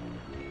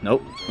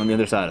 Nope, on the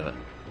other side of it.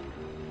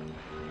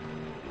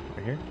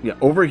 Over here? Yeah,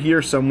 over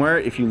here somewhere,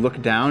 if you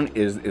look down,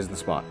 is the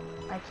spot.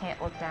 I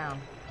can't look down.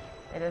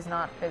 It is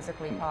not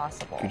physically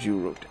possible. Could you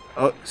look?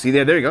 Oh, see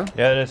there you go.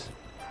 Yeah, it is.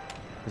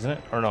 Isn't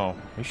it? Or no? Are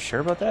you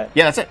sure about that?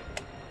 Yeah, that's it.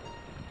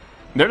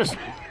 There it is.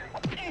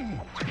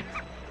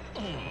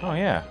 Oh,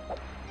 yeah.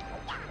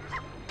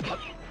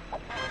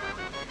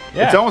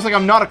 Yeah. It's almost like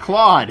I'm not a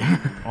Claude.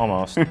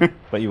 Almost.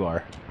 But you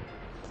are.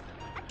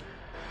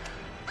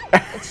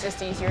 It's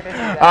just easier to do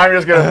that. I'm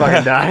just gonna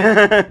fucking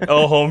die.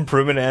 Oh, Home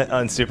Improvement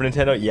on Super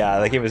Nintendo? Yeah,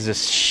 like it was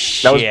just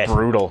shit. That was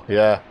brutal.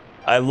 Yeah.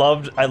 I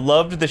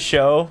loved the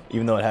show,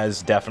 even though it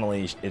has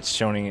definitely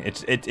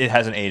it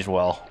hasn't aged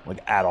well, like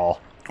at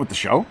all. With the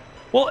show?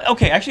 Well,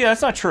 okay, actually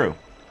that's not true.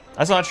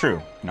 That's not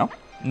true. No.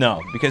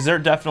 No, because they're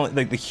definitely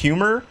like the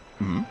humor,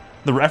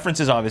 the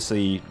references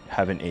obviously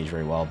haven't aged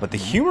very well, but the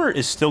humor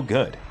is still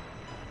good.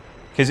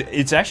 Because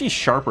it's actually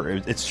sharper.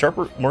 It's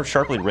sharper, more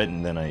sharply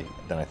written than I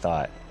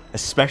thought.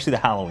 Especially the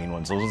Halloween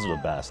ones. Those are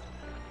the best.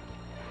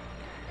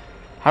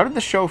 How did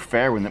the show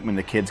fare when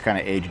the kids kind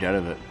of aged out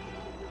of it?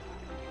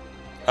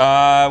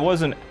 It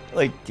wasn't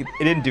like it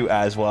didn't do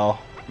as well.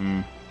 I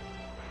mean,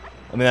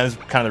 that was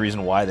kind of the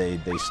reason why they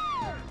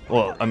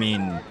well, I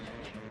mean,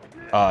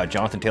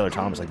 Jonathan Taylor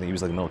Thomas, like he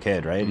was like a little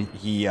kid, right?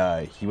 He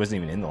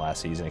wasn't even in the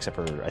last season except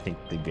for I think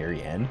the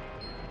very end.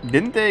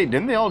 Didn't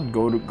they all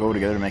go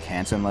together to make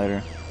Hanson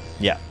later?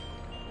 Yeah.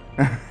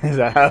 Is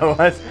that how it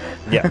was?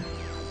 Yeah.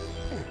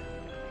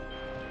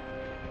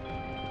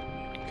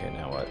 Okay,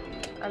 now what?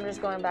 I'm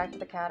just going back to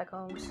the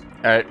catacombs.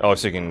 All right. Oh,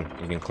 so you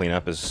can clean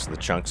up as the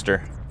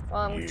chunkster.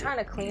 Well, I'm trying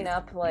to clean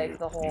up like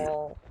the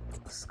whole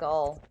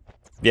skull.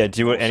 Yeah,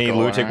 do what any Skull,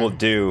 lunatic right? will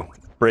do.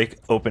 Break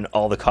open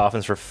all the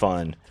coffins for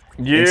fun.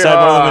 Yeah. Inside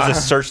one of them is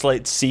a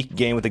Searchlight Seek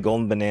game with a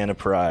golden banana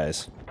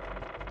prize.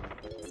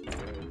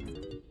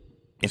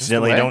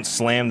 Incidentally, way? don't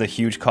slam the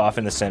huge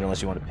coffin in the center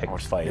unless you want to pick a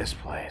fight. This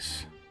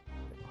place.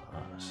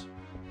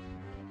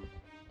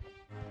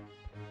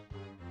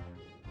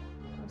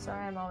 I'm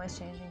sorry, I'm always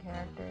changing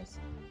characters.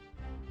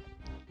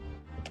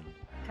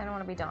 I kind of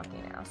want to be Donkey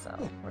now, so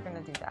we're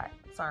gonna do that.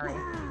 Sorry.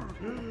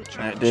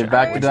 Dave,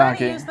 back to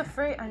Donkey. I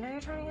know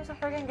you're trying to use the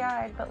friggin'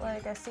 guide, but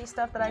like I see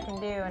stuff that I can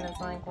do, and it's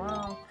like,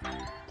 well.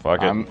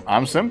 Fuck it.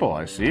 I'm simple.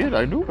 I see it.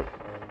 I do it.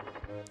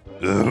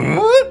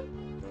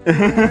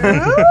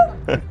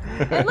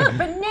 And look,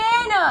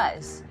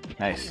 bananas!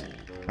 Nice.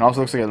 It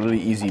also looks like a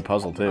really easy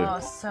puzzle too. Oh,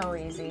 so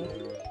easy.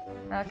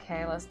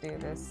 Okay, let's do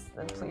this.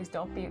 Then please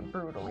don't be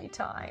brutally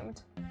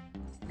timed.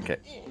 Okay.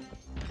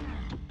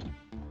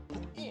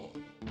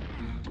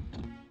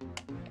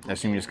 I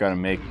assume you just gotta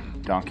make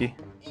Donkey.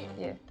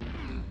 Yeah.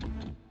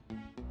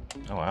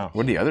 Oh wow.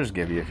 What do the others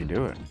give you if you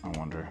do it? I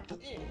wonder.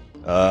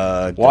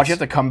 Watch You have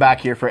to come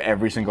back here for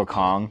every single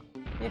Kong.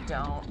 You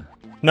don't.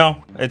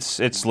 No,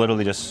 it's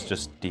literally just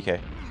DK.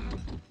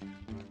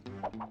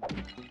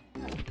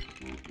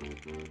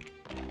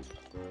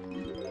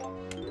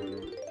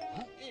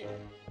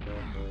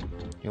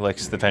 He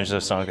likes the Adventures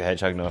of Sonic the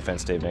Hedgehog. No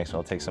offense, Dave. Next,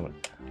 I'll take someone.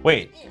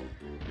 Wait.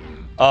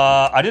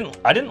 I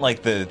didn't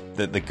like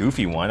the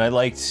goofy one. I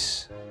liked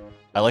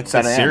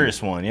the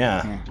serious one.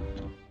 Yeah.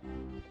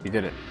 You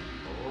did it.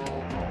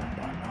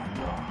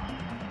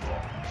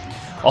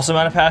 Also,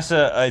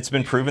 Manapasta, it's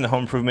been proven that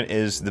Home Improvement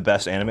is the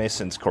best anime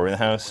since Cory in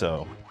the House.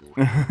 So,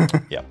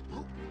 yeah.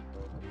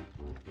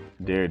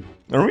 Dude.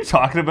 Are we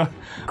talking about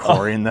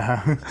Cory in the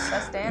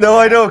House? No,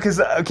 I know, because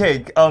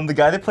the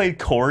guy that played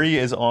Cory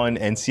is on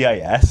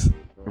NCIS.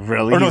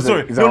 Really? Or no,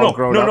 sorry, no,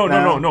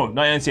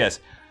 not NCIS.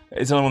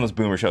 It's on one of those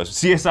boomer shows.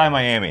 CSI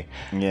Miami.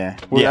 Yeah.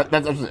 Well,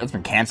 that's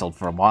been canceled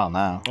for a while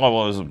now. Oh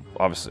well, it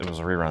was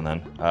a rerun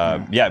then.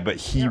 Yeah, but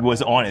he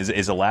was on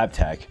as a lab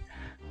tech.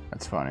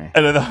 That's funny.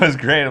 And I thought it was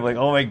great. I'm like,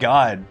 oh my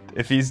god,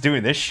 if he's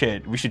doing this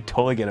shit, we should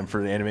totally get him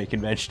for the anime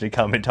convention to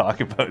come and talk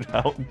about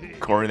how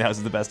Cory in the House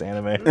is the best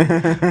anime.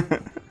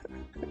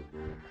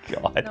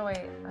 God. No,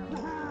 wait.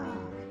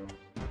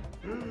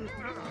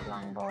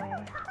 Long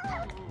boy.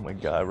 Oh my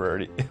god,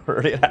 we're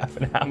already at half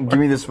an hour. Give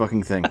me this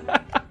fucking thing.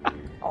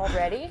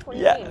 Already? What do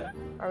you mean?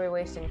 Are we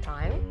wasting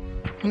time?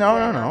 No.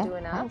 Do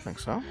enough? I don't think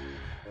so.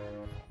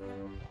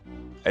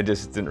 I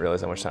just didn't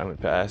realize how much time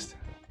had passed.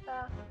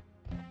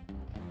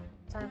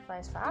 Time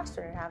flies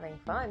faster and having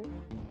fun.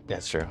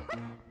 That's true.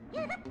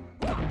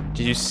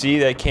 Did you see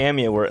that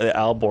cameo where the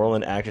Al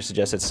Borland actor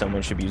suggested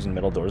someone should be using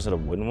metal doors instead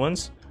of wooden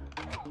ones?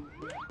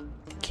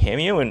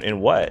 Cameo in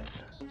what?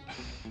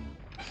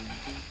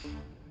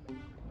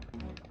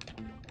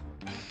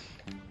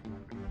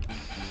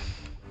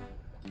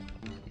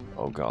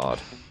 Oh god.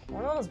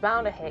 One of them's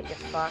bound to hit you,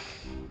 fuck.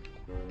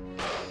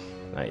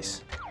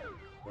 Nice.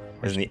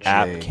 There's the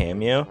app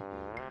Cameo.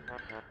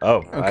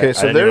 Oh, okay.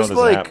 So there's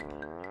like,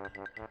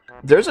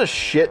 there's a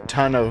shit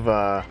ton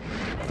of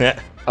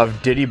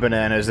Diddy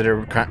bananas that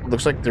are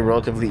looks like they're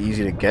relatively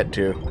easy to get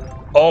to.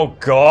 Oh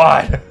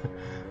god.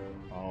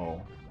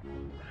 Oh.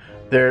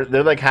 They're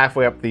like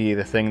halfway up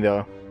the thing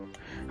though.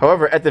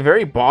 However, at the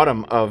very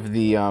bottom of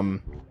the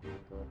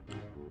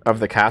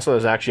castle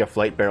is actually a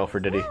flight barrel for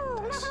Diddy.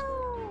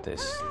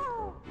 This.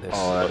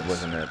 Oh, that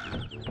wasn't it.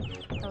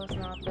 That was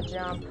not the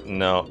jump.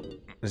 No.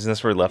 Isn't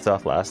this where we left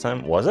off last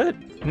time? Was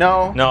it?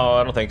 No. No,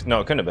 I don't think. No,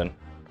 it couldn't have been.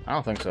 I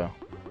don't think so.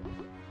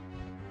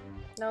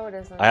 No, it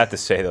isn't. I have to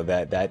say though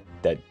that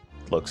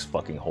looks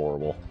fucking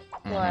horrible.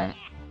 What?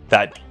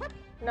 That.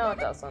 No, it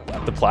doesn't.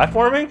 The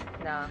platforming?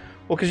 Nah.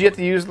 Well, because you have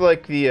to use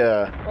like the.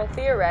 Well,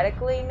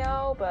 theoretically,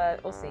 no,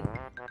 but we'll see.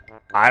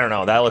 I don't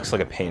know. That looks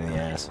like a pain in the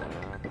ass.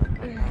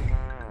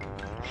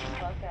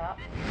 Fuck up.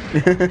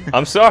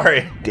 I'm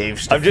sorry.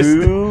 Dave I'm just.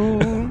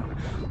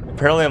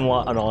 Apparently, I'm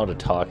not allowed to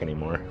talk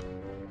anymore.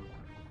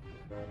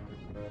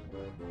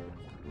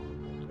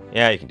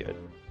 Yeah, you can do it.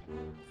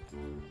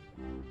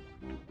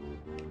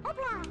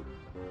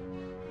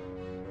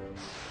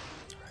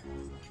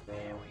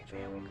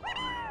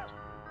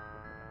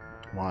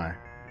 Why?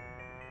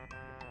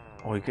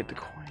 Oh, you get the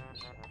coins.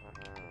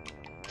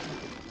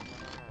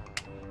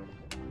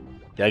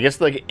 Yeah, I guess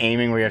like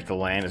aiming where you have to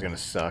land is gonna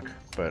suck,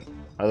 but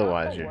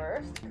otherwise Not the you're.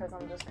 worst, because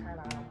I'm just kind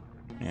of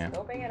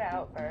scoping it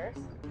out first.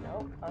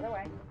 Nope, other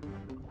way.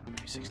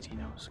 360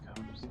 no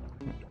scopes.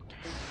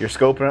 You're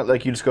scoping it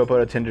like you'd scope out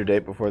a Tinder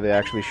date before they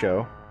actually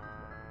show.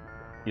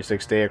 You just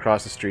like stay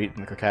across the street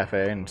in the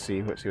cafe and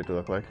see what they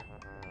look like.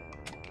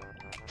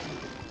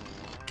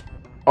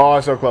 Oh,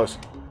 it's so close.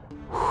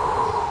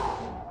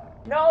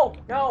 No,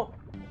 no,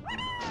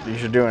 You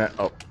should doing it.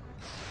 Oh.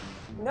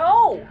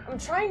 no! I'm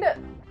trying to.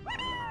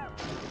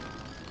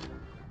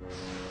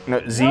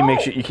 No, Z No.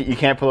 makes you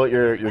can't pull out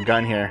your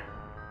gun here.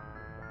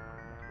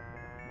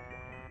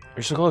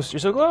 You're so close. You're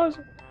so close.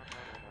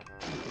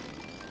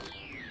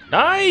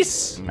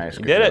 Nice. Nice.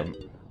 You Good did job.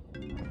 it.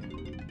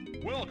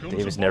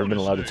 Dave has never been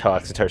allowed to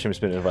talk. His entire team has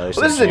been in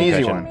violation. Well, this is an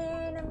easy concussion.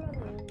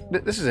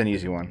 one. This is an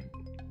easy one.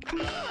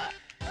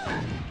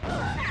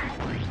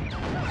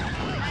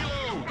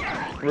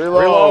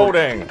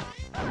 Reloading.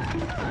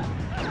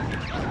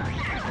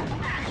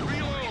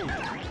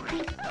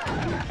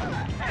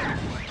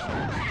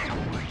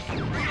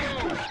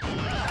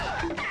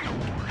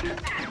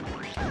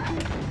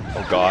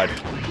 Oh god,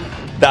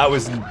 that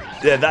was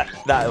that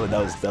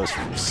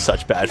was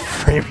such bad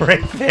frame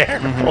right there.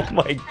 Oh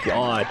my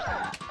god.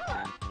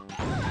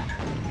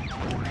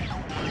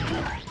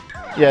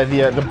 Yeah,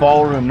 the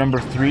ballroom number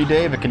 3,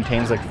 Dave. It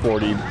contains like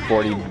 40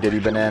 Diddy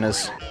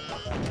bananas.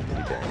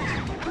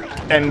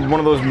 And one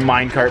of those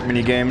minecart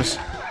mini games.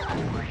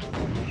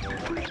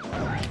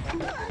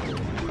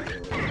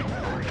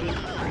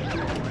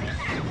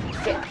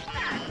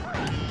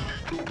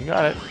 You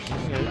got it.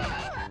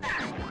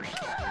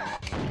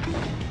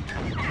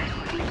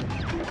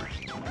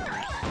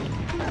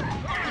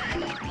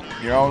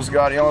 You almost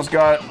got it. You almost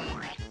got it.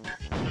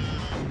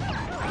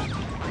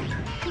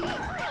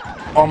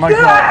 Oh my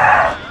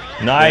god.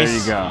 Nice. There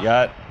you go. You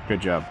got.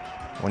 Good job.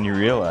 When you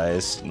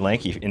realize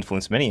Lanky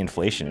influenced many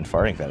inflation and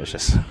farting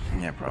fetishes.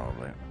 Yeah,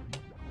 probably.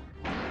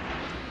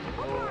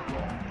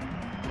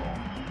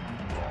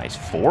 Nice,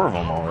 4 of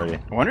them already.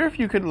 I wonder if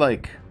you could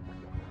like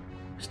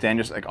stand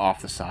just like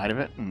off the side of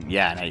it.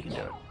 Yeah, now you can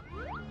do it.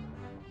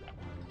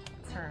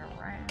 Turn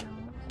around.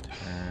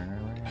 Turn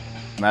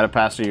around.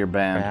 Matapasta, you're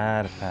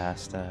banned.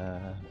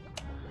 Matapasta.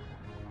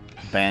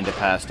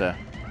 Bandapasta.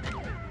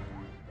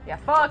 Yeah,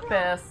 fuck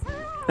this.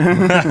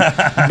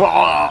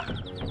 Bah!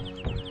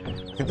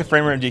 I think the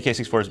frame rate of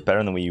DK64 is better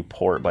than the Wii U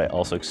port, but I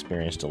also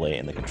experienced delay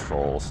in the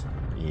controls.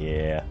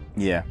 Yeah.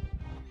 Yeah.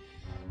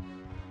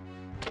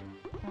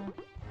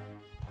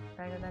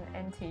 Better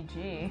than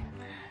NTG.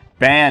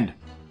 Banned.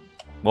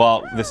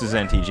 Well, this is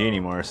NTG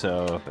anymore,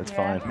 so it's Yeah,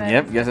 fine. but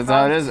Yep, it's guess that's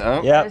how it is.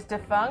 defunct. Oh. Yep. It's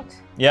defunct.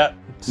 Yep.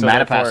 So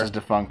Matapasta therefore- is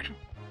defunct.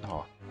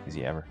 Oh,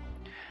 easy ever.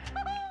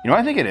 You know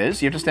what I think it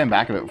is? You have to stand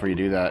back a bit before you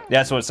do that. Yeah,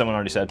 that's what someone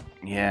already said.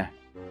 Yeah.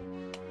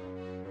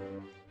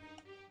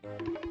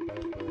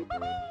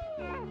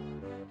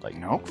 Like,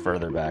 Nope.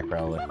 further back,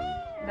 probably.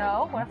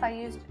 No, what if I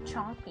used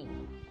Chonky?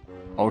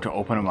 Oh, to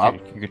open them up?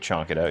 You could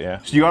chonk it out, yeah.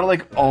 So you gotta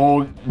like,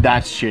 oh,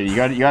 that's shitty.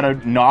 You gotta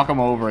knock them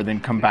over, then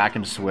come back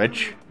and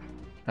switch.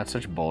 That's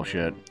such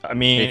bullshit. I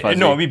mean, Hey, Fuzzy.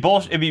 no, it'd be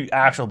bullshit. It'd be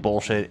actual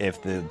bullshit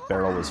if the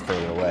barrel was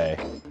further away.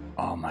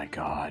 Oh my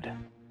god.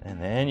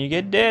 And then you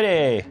get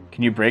Diddy.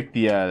 Can you break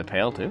the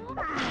pail too?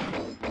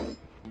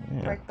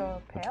 Yeah. Break the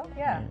pail?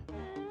 Yeah.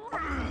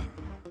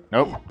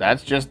 Nope,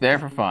 that's just there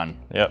for fun.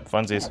 Yep,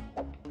 funsies.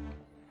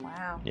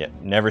 Wow. Yep,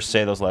 never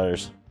say those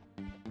letters.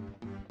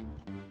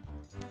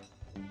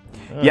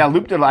 Yeah,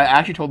 Loop did. I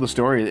actually told the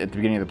story at the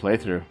beginning of the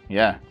playthrough.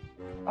 Yeah.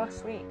 Oh,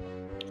 sweet.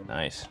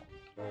 Nice.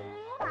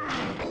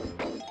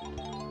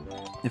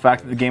 The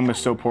fact that the game was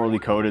so poorly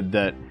coded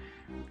that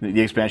the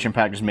expansion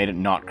pack just made it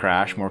not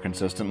crash more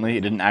consistently.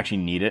 It didn't actually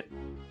need it.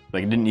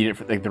 Like, it didn't need it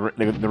for, like, the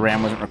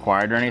RAM wasn't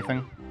required or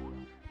anything.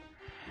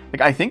 Like,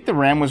 I think the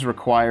RAM was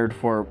required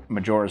for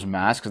Majora's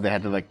Mask because they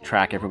had to, like,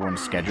 track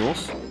everyone's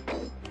schedules.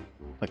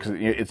 Like, 'cause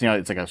it's, you know,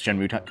 it's like a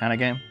Shenmue kind of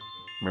game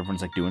where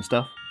everyone's, like, doing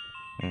stuff.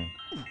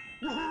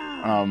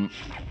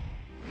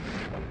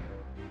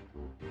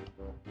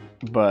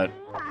 But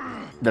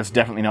that's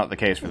definitely not the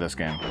case for this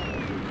game.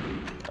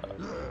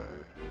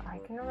 I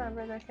can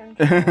remember the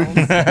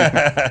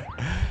controls.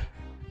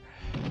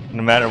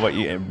 No matter what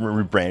you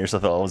rebrand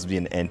yourself, it'll always be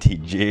an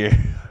NTG.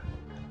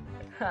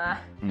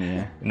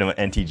 Yeah. No,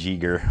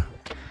 NTG-ger.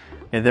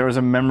 Yeah, there was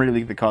a memory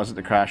leak that caused it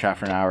to crash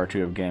after an hour or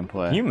two of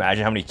gameplay. Can you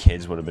imagine how many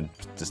kids would have been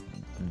just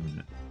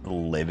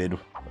livid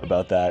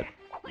about that?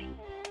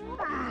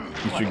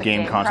 Just your the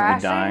game game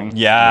constantly crashing? dying.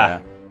 Yeah.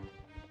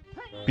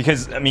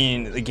 Because, I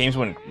mean, the games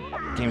normally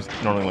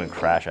wouldn't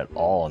crash at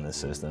all in this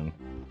system.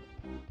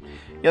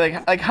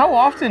 Yeah, like how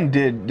often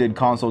did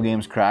console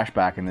games crash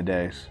back in the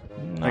days?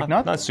 Like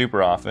Not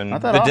super often.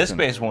 not that the often.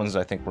 disc-based ones,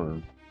 I think, were...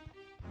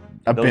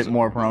 a those- bit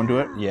more prone to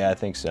it. Yeah, I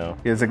think so.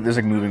 Yeah, there's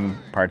like moving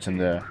parts in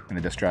the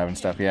disc drive and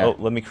stuff. Yeah. Oh,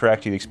 let me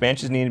correct you. The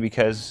expansion is needed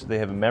because they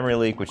have a memory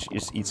leak, which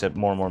just eats up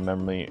more and more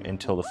memory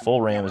until the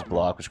full RAM is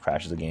blocked, which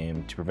crashes the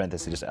game. To prevent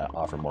this, they just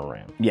offer more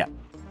RAM. Yeah.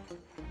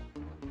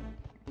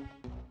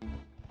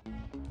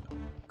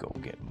 Go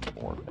get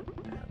more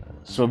bananas.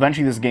 So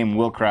eventually this game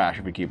will crash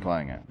if we keep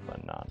playing it.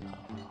 But not now.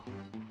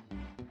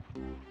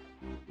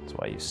 That's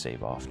why you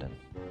save often.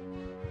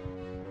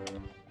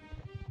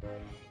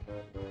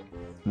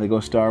 They go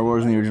Star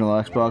Wars in the original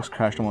Xbox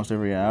crashed almost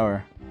every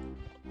hour.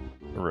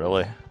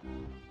 Really?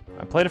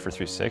 I played it for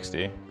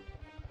 360.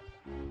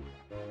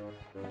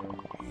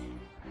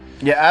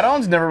 Yeah,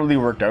 add-ons never really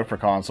worked out for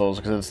consoles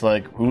because it's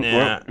like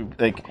Yeah.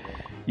 like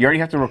you already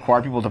have to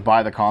require people to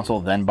buy the console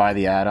then buy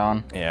the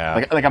add-on.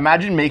 Yeah. Like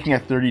imagine making a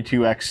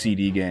 32x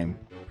CD game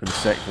for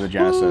the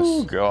Genesis.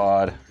 Oh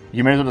God.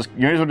 You may as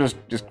well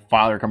just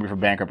file your company for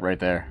bankrupt right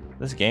there.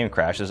 This game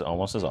crashes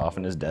almost as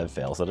often as Dev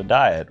fails at a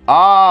diet.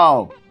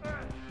 Oh.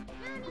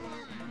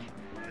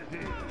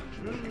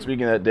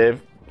 Speaking of that,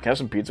 Dave, can I have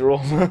some pizza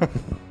rolls?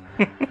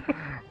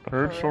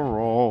 Pizza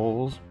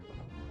rolls.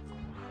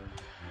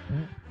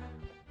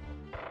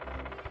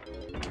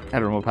 I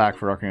had a remote pack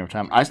for Ocarina of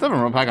Time. I still have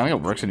a remote pack. I don't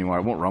think it works anymore.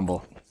 It won't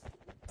rumble.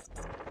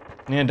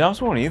 Yeah,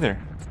 Dumps won't either.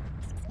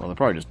 Well, they're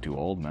probably just too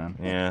old, man.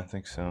 Yeah, I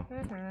think so.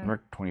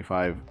 They're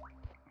 25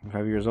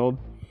 years old.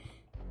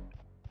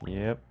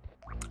 Yep.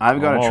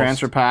 I've got Almost. a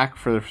transfer pack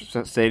for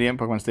the Stadium,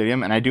 Pokemon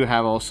Stadium, and I do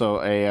have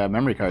also a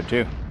memory card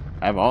too.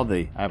 I have all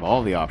the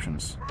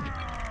options.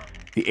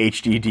 The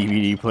HD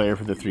DVD player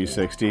for the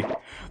 360.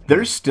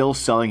 They're still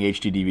selling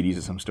HD DVDs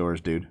at some stores,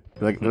 dude.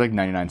 They're like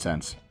 99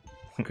 cents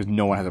because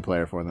no one has a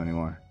player for them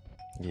anymore.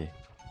 Yeah.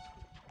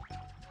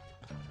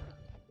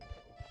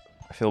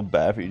 I feel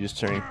bad for you just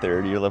turning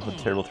 30. You're left with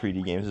terrible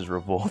 3D games is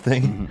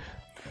revolting.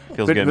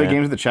 Feels Played good, the man.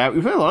 games with the chat.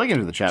 We've played a lot of games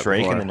with the chat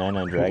Drake before. and the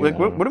 99 Dragon. Like,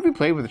 what have we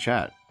played with the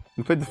chat?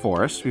 We played The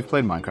Forest. We've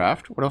played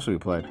Minecraft. What else have we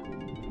played?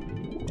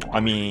 I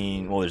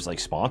mean, well, there's like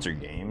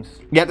sponsored games.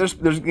 Yeah, there's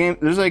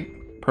like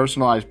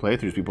personalized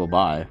playthroughs people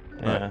buy.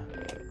 Yeah.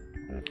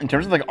 In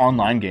terms of like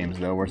online games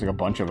though, where it's like a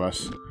bunch of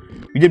us.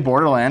 We did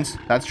Borderlands.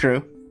 That's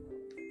true.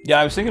 Yeah,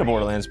 I was thinking of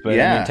Borderlands, but I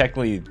Yeah. mean,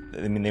 technically,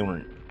 they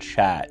weren't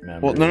chat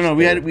members. Well, no.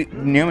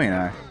 Naomi and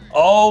I.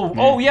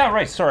 Oh, yeah,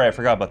 right. Sorry, I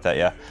forgot about that.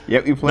 Yeah.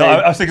 Yep, we played.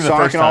 I was thinking the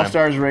Sonic first and time.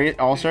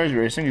 All Stars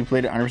Racing. We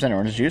played 100%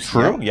 Orange Juice.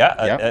 True. Yep.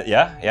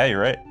 Yeah. Yeah. You're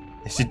right.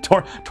 See,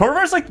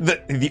 Torvar's like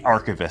the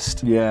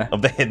archivist. Yeah.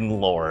 Of the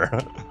hidden lore.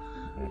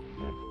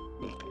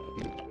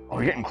 Oh,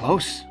 we're getting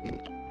close.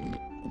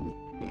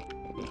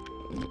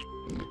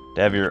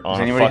 Dev, you're on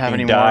a anybody have fucking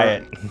any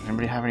diet. more?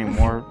 Anybody have any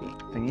more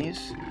thingies?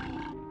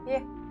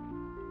 Yeah.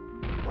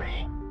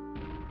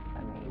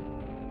 Let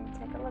me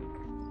take a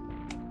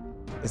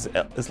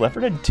look. Is Left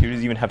 4 Dead 2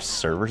 does even have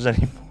servers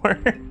anymore?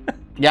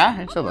 Yeah,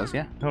 it still does.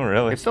 Yeah, Oh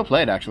really? it's still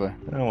played actually.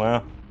 Oh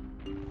wow.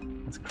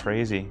 That's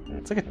crazy.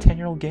 It's like a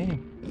 10-year-old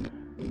game.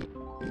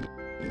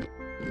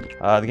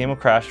 The game will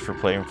crash for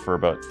playing for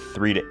about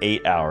 3 to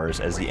 8 hours,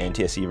 as the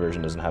NTSC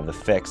version doesn't have the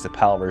fix. The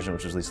PAL version,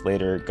 which was released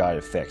later, got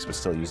a fix, but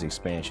still use the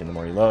expansion. The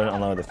more you load and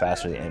unload, the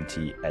faster the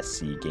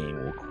NTSC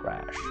game will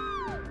crash.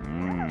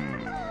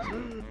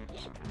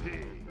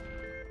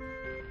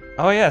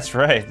 Oh yeah, that's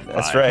right.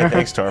 That's right.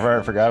 Thanks, Torvar.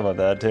 I forgot about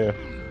that too.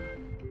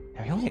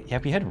 Yeah,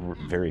 we had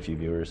very few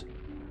viewers.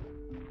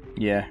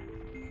 Yeah.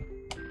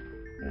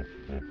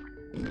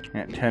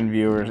 10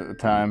 viewers at the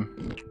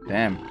time.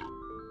 Damn.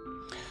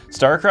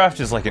 StarCraft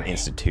is like an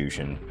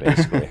institution,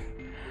 basically.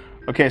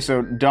 Okay,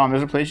 so Dom,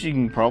 there's a place you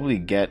can probably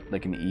get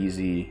like an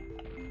easy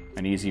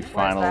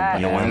final. that?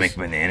 You don't want to bananas. make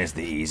bananas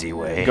the easy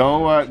way.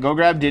 Go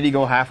grab Diddy.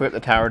 Go halfway up the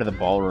tower to the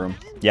ballroom.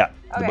 Yeah,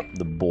 Okay.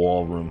 the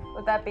ballroom.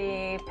 Would that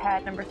be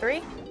pad number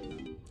 3?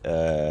 I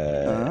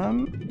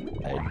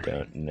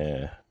don't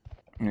know.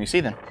 Let me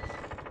see then.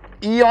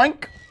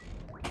 Yoink.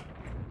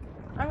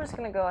 I'm just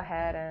gonna go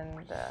ahead and.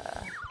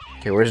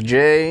 Okay, where's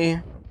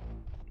Jay?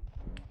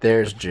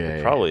 There's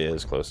Jay. Probably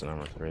is close to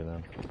number 3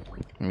 then.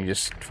 Let me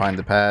just find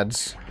the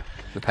pads.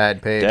 The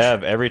pad page.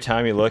 Dev, every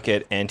time you look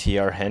at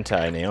NTR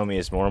hentai, Naomi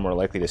is more and more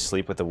likely to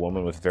sleep with a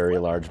woman with very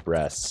large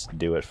breasts.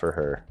 Do it for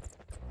her.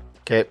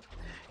 Okay,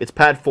 it's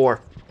pad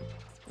 4.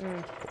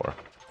 4.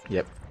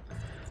 Yep.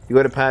 You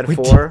go to pad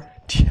 4,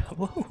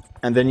 Diablo.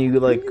 and then you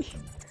like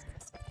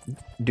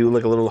do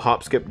like a little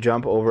hop, skip,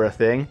 jump over a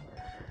thing,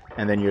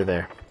 and then you're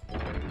there.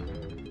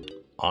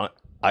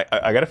 I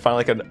gotta find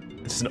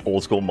like just an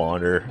old school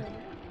monitor.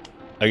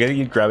 I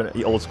gotta grab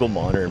an old school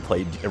monitor and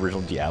play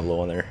original Diablo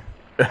on there.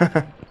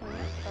 There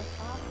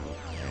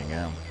you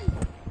go.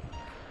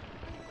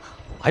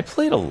 I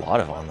played a lot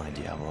of online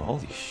Diablo.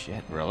 Holy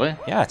shit. Really?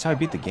 Yeah, that's how I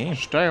beat the game.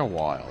 Stay a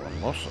while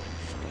and listen.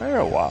 Stay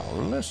a while,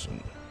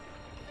 listen.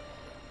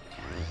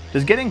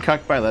 Does getting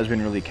cucked by a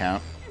lesbian really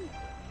count?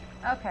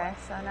 Okay,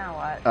 so now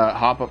what?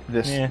 Hop up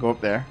this, Yeah. go up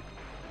there.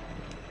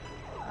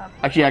 Up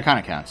Actually, yeah, it kind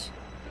of counts.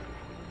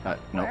 Nope,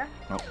 Where?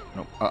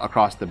 nope.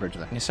 Across the bridge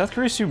there. Yeah, South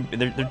Korea's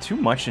they're too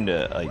much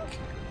into like,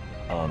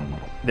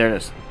 There it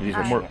is. These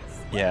are more,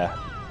 yes.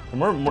 yeah,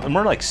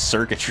 more like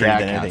circuitry Yeah, it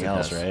than counts, anything it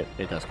else, does. right?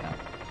 It does count.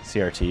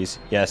 CRTs.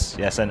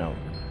 Yes, I know.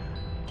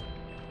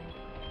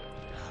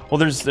 Well,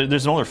 there's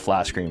an older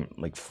flat screen,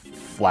 like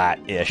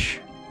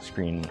flat-ish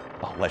screen.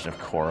 Oh, Legend of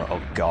Korra.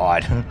 Oh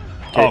God.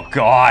 Oh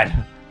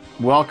God.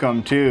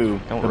 Welcome to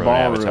Don't the ruin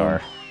ballroom.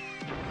 Avatar.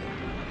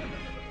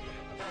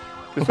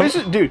 This place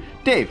is, dude,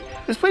 Dave.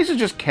 This place is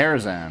just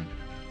Karazhan.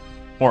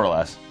 More or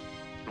less.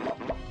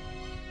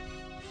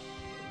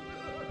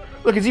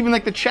 Look, it's even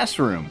like the chess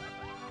room.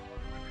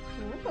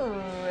 Ooh.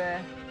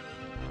 I'm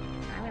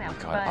gonna have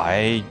God, fun.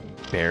 I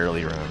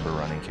barely remember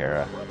running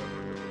Kara.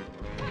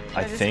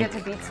 I just think. get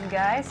to beat some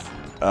guys.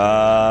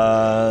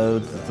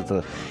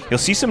 You'll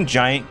see some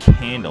giant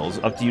candles.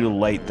 Up to you to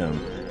light them.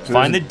 So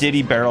Find the there's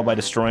Diddy barrel by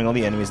destroying all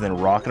the enemies, and then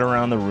rocket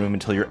around the room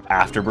until your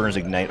afterburners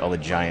ignite all the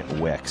giant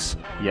wicks.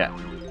 Yeah.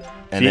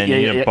 And See, then you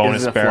yeah, need yeah, a bonus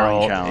this is a flying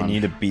barrel, challenge. and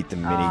you need to beat the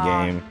mini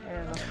game.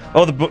 It is a fun.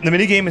 Oh, the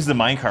mini game is the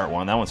minecart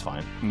one. That one's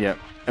fine. Yep.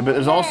 But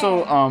there's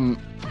also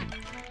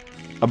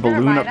a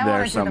balloon mind, up I there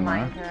wanna do the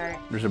somewhere. minecart.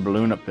 There's a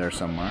balloon up there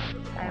somewhere.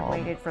 I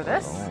waited for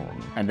this.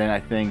 And then I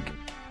think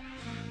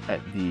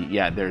at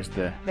the there's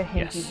the The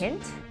hinty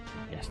hint.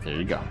 Yes, there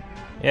you go.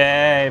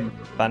 Yay,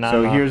 banana.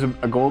 So here's a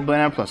gold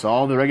banana plus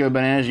all the regular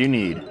bananas you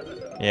need.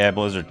 Yeah,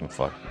 Blizzard can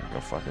go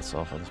fuck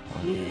itself at this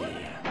point.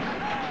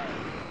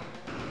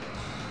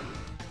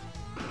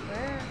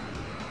 Where?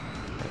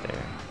 Right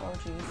there. Oh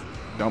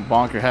jeez. Don't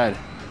bonk your head.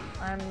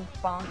 I'm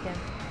bonking.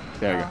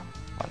 There you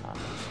Oh.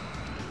 Bananas.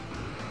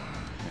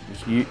 go.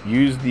 Just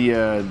use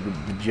the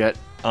jet.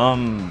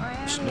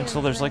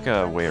 So there's like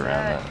a way around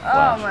that. Oh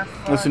Flash. my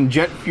fuck. Listen,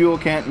 jet fuel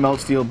can't melt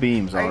steel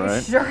beams. Are All you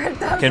right. sure it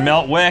doesn't? Can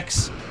melt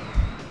wicks.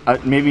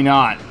 Maybe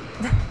not.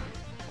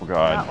 Oh Not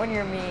God. when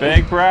you're mean.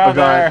 Big Oh brother.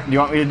 God, do you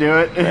want me to do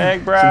it?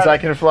 Big brother. Since I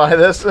can fly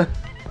this,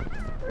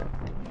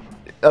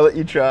 I'll let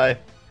you try. Are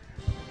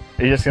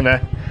you just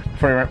gonna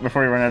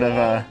before you run out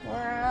of?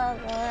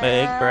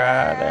 Big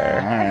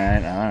brother. All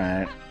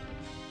right.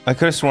 I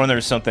could have sworn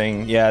there's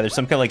something. Yeah, there's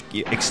some kind of like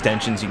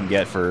extensions you can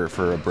get for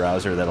a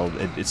browser that'll.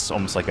 It's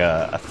almost like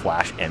a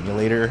Flash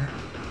emulator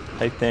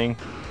type thing.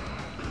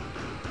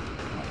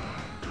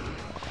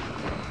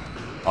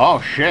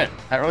 Oh shit,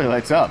 that really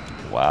lights up.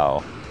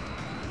 Wow.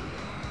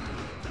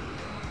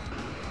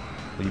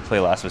 Will you play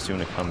Last of Us 2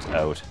 when it comes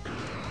out?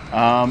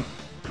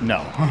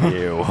 No.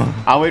 Ew.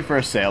 I'll wait for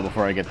a sale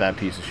before I get that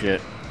piece of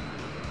shit.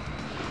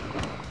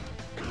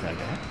 Is that it?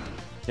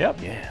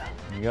 Yep. Yeah.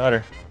 You got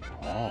her.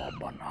 Oh,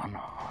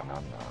 banana.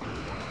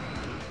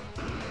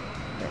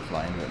 Gotta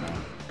fly into it now.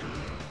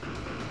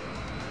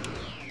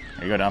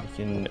 There you go, Dom.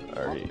 You can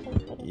already.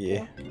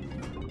 Yeah.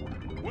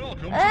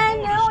 I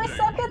know I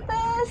suck at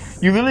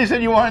this. You literally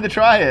said you wanted to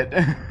try it.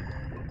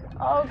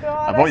 Oh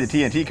god. Avoid the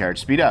TNT card.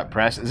 Speed up.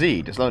 Press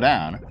Z to slow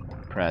down.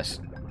 Press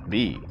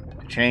B.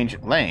 To change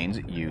lanes,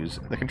 use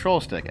the control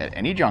stick at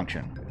any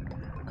junction.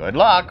 Good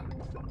luck.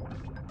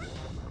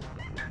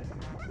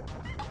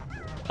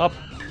 Up.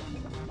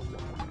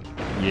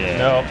 Yeah.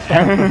 No.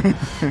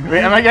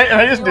 Wait, am I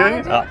just doing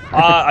it?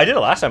 I did it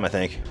last time, I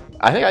think.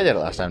 I think I did it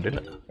last time, dude.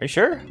 Are you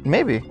sure?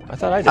 Maybe. I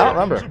thought I did. I don't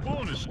remember.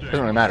 Doesn't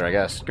really matter, I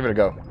guess. Give it a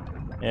go.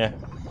 Yeah.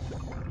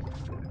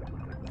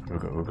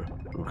 Ooga, ooga,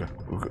 ooga,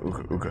 ooga,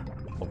 ooga, ooga.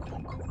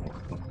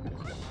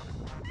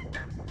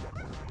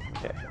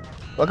 Okay.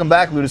 Welcome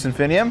back, Ludus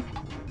Infinium.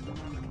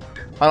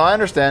 I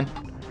understand.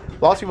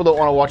 Lots of people don't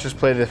want to watch us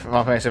play the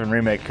Final Fantasy VII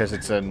Remake because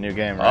it's a new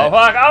game, right? Oh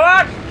fuck! Oh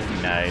fuck!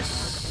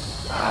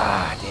 Nice.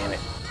 Ah, damn it.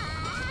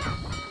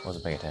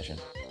 Wasn't paying attention.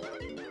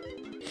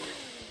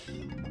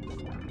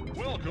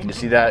 You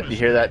see that? You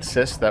hear that,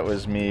 sis? That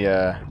was me.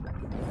 That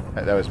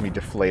was me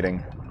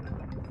deflating.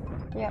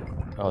 Yep.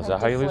 Oh, is that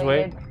how you lose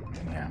weight?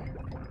 Yeah.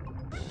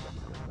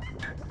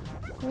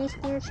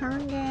 Mr.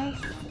 Chongus.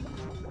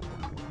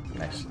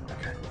 Nice.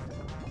 Okay.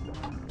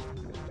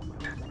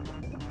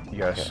 You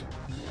guys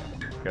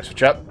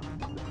switch up.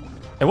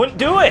 I wouldn't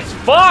do it.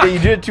 Fuck! Yeah, you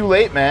did it too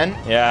late, man.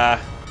 Yeah.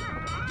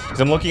 Cause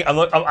I'm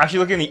actually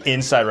looking at the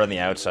inside rather than the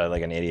outside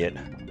like an idiot.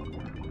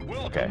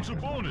 Okay.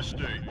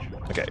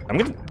 Okay.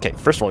 Okay.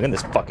 First of all, get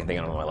this fucking thing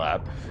out of my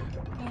lap.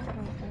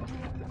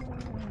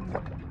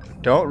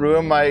 Don't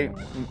ruin my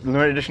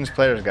limited editions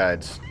players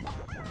guides.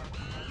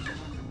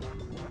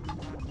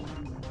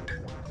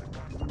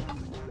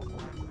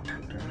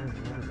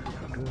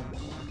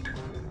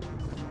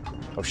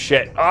 Oh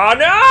shit! Oh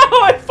no!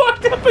 I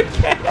fucked up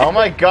again. Oh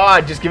my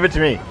god! Just give it to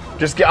me.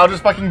 I'll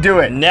just fucking do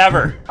it.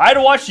 Never. I'd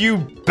watch you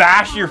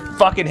bash your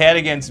fucking head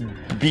against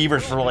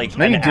beavers for like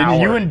No, you an didn't.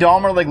 hour. You and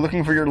Dom are like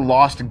looking for your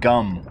lost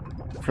gum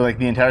for like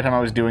the entire time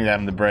I was doing that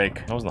in the break.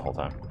 That wasn't the whole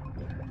time.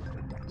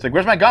 It's like,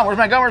 where's my gum? Where's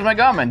my gum? Where's my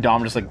gum? And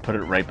Dom just like put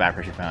it right back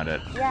where she found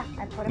it. Yeah,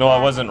 I put it No, back.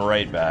 I wasn't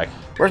right back.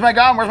 Where's my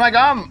gum? Where's my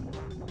gum?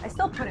 I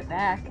still put it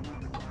back.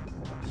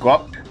 Go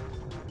up.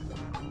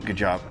 Good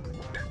job.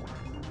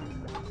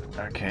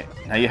 Okay,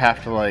 now you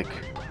have to like.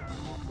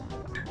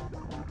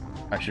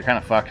 Actually, you're kind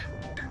of fucked.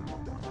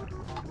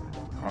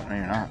 Oh, no,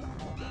 you're not.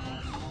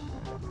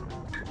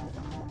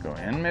 Go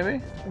in,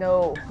 maybe?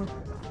 No.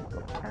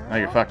 No,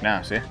 you're fucked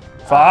now, see?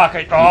 Fuck! You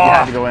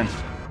had to go in.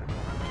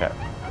 Okay.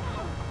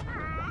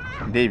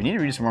 Dave, you need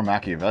to read some more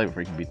Machiavelli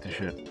before you can beat this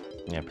shit.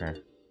 Yeah, here.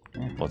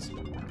 Let's.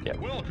 Yeah.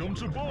 Welcome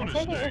to I bonus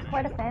think you're stage.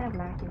 quite a fan of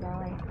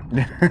Machiavelli.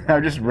 I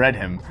just read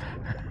him.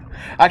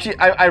 Actually,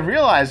 I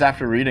realized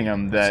after reading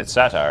him that It's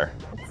satire.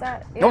 It's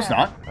that, No, it's yeah.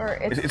 not. Or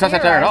It's not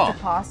satire at all. theorized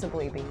to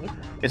possibly be.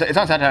 it's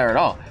not satire at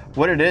all.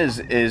 What it is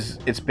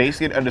it's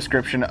basically a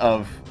description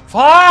of.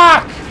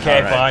 Fuck! Okay,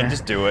 All right. fine.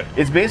 Just do it.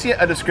 It's basically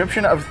a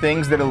description of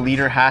things that a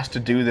leader has to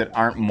do that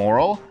aren't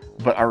moral,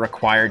 but are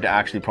required to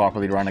actually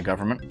properly run a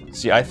government.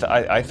 See, I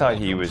thought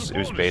he was. It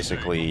was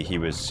basically he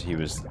was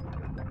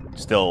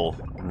still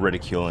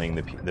ridiculing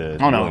the.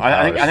 Oh no, ruling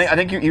I powers.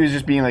 think he was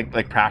just being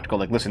like practical.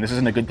 Like, listen, this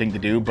isn't a good thing to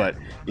do, but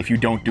if you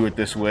don't do it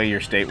this way, your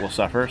state will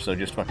suffer. So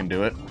just fucking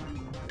do it.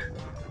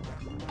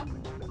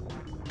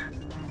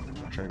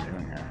 What should I be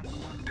doing here?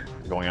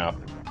 Going up.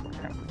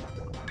 Okay.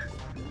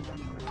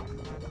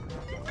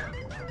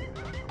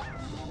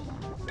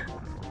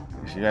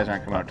 So you guys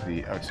aren't coming out to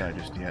the outside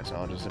just yet, so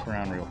I'll just zip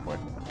around real quick.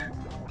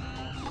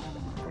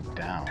 Go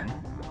down.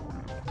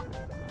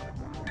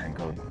 And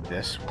go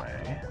this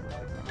way.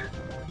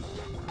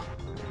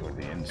 Go to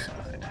the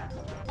inside.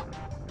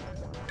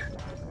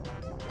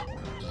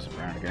 Zip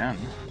around again.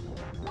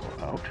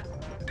 Go out.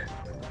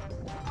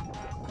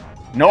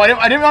 No, I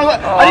didn't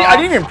want to. I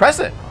didn't even press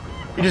it.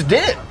 You just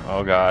did it.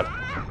 Oh god.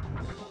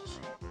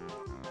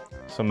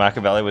 So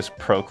Machiavelli was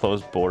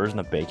pro-closed borders and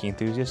a baking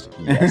enthusiast?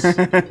 Yes.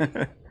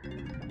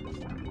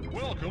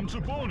 Welcome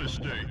to bonus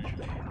stage.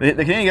 The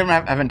Canadian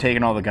government haven't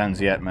taken all the guns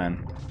yet,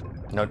 man.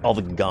 No, all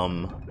the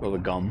gum. All the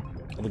gum.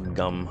 All the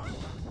gum.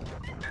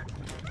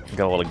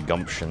 Got a lot of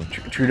gumption.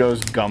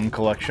 Trudeau's gum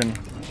collection.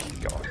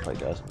 God, probably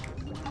does.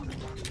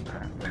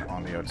 Okay, then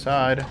on the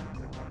outside.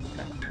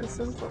 This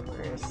is the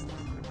worst.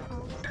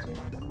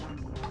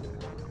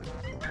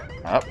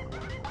 Up.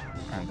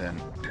 And then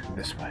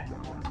this way.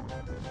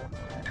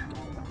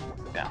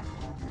 Down.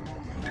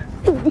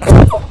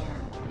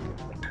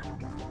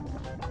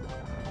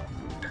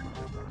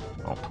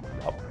 Oh,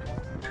 up.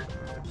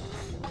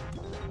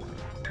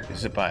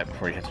 Zip by it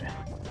before he hits me.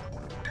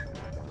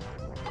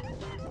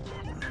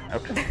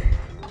 Out.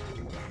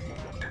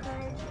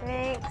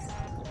 Thanks.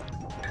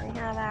 We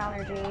have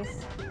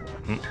allergies.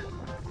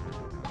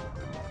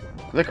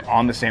 We're like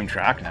on the same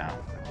track now.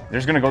 They're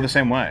just gonna go the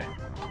same way.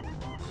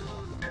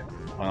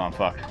 Oh no, I'm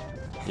fucked.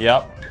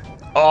 Yep.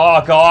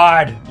 Oh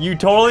god! You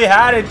totally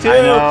had it too!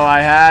 I know, I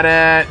had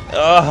it!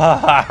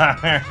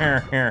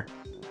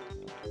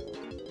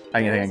 I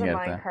think I There's can a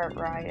get that. minecart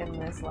ride in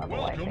this level, I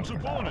Welcome think. to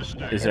bonus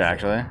stage. Is there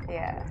actually?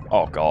 Yeah.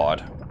 Oh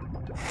god.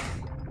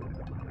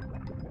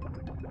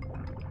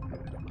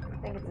 I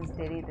think it's his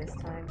Diddy this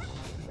time.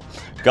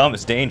 Gum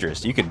is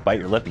dangerous. You could bite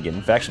your lip and get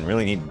infection.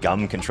 Really need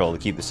gum control to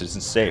keep the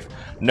citizens safe.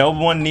 No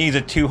one needs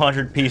a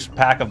 200-piece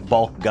pack of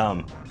bulk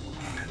gum.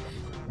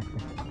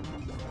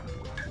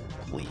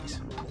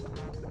 Please.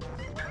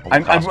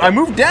 I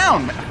moved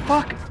down.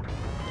 Fuck.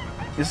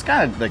 This is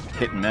kind of like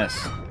hit and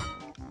miss.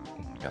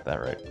 Got that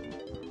right.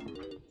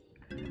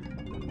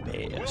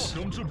 Yes.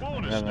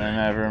 Doesn't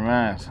ever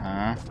miss,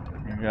 huh?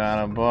 You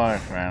got a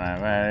boyfriend. I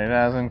bet he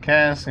doesn't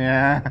kiss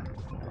ya.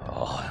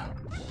 Oh.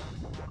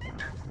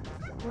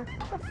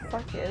 What the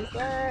fuck is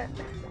that?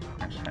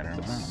 I don't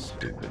know.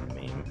 Stupid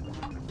meme.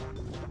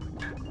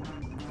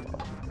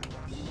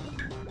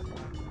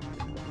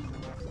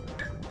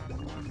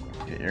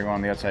 Okay, you're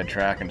going the outside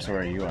track, and so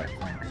are you, I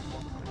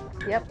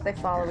think. Yep, they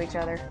follow each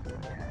other.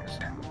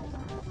 So,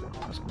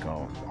 let's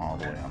go all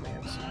the way on the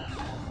inside.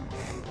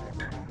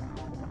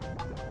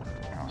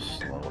 I'll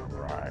slow it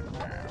right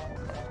down.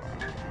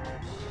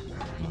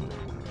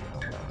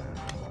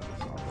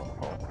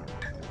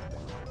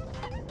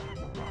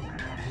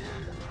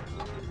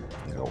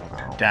 Go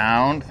out.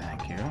 Down,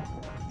 thank you.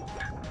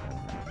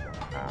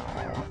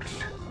 Out.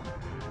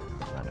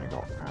 Then you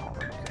go out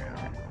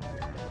again.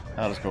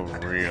 I'll just go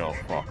real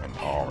fucking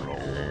all the way.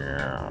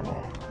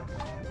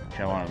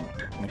 Okay, I want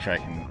to make sure I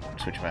can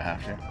switch if I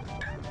have to.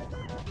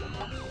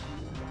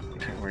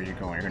 Okay, where are you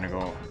going? You're gonna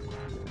go.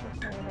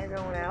 They're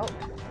going out.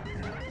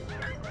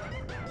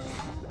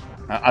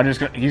 I'm just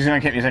gonna. I'm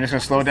just gonna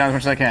slow it down as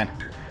much as I can.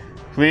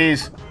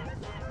 Please.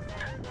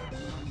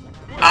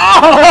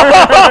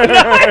 Oh!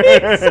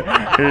 Nice!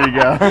 Here you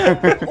go.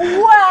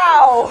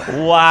 Wow!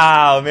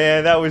 Wow,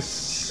 man, that was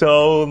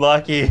so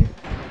lucky.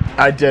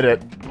 I did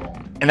it.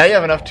 And now you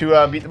have enough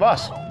to beat the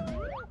boss.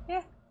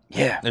 Yeah.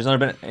 Yeah. There's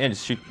another bit. Yeah,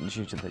 just shoot. You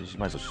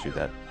might as well shoot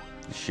that.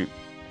 Just shoot.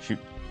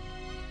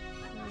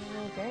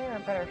 Okay, I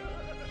better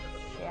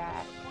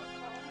shot.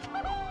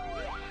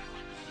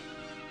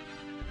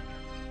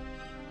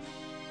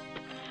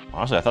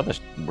 Honestly, I thought this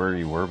where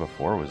you were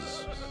before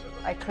was.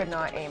 I could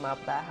not aim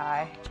up that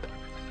high.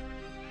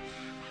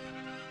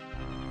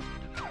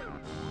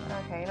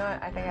 Okay, you know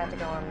what? I think I have to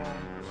go on the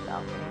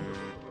balcony.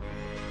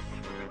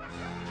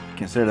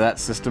 Consider that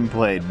system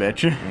played,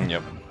 bitch.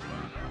 Yep.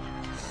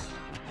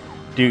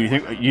 Dude,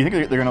 you think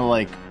they're gonna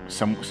like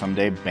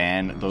someday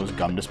ban those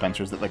gum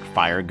dispensers that like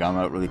fire gum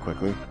out really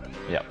quickly?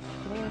 Yep.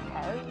 You mean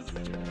cows?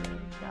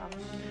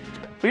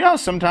 But you know how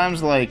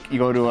sometimes like you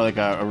go to like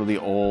a really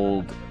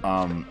old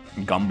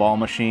gumball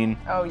machine.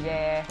 Oh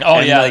yeah. Oh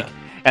and, yeah. Like,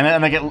 and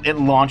then like it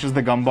launches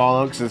the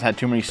gumball out because it's had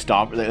too many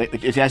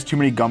it has too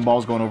many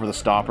gumballs going over the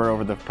stopper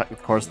over the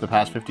course of the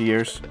past 50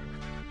 years.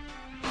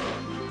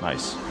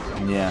 Nice.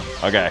 Yeah.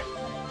 Okay.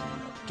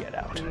 Get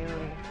out.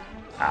 Really?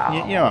 Ow.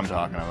 You know what I'm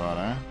talking about,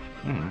 huh?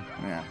 Mhm.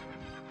 Yeah.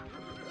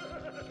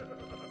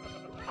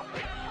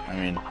 I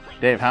mean,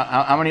 Dave,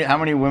 how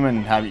many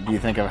women do you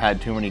think have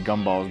had too many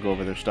gumballs go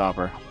over their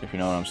stopper? If you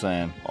know what I'm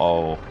saying.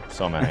 Oh,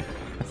 so many.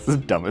 That's the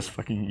dumbest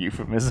fucking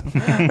euphemism.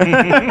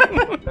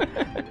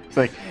 It's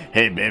like,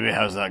 hey baby,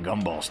 how's that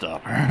gumball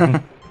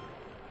stopper?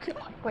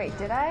 Wait,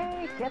 did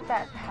I get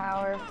that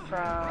power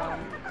from?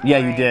 Yeah,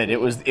 you did. It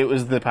was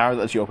the power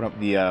that lets you open up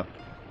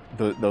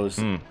those.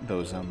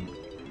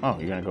 Oh,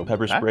 you're gonna go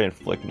Pepper back? spray and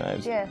flick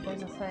knives. Yeah,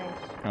 there's a thing.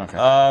 Okay.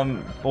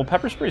 Well,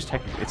 pepper spray is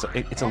technically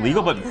it's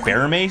illegal, but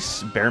bear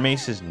mace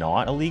is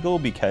not illegal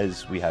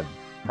because we have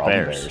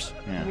problem bears.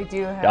 Yeah. We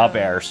do have. Not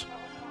bears.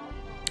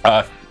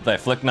 The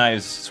flick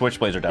knives,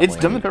 switchblades are definitely. It's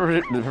dumb that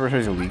pepper spray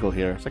is illegal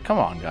here. It's like, come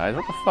on, guys,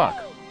 what the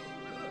fuck?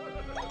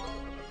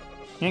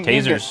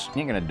 Tasers.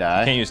 You ain't gonna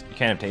die. You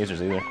can't have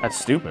tasers either. That's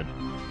stupid.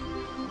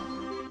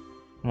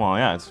 Well,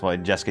 yeah, that's why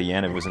Jessica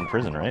Yaniv was in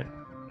prison, right?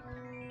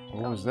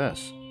 What was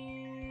this?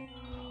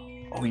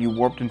 Oh, you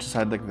warped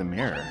inside like the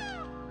mirror.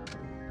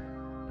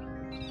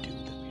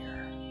 Dude, the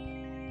mirror.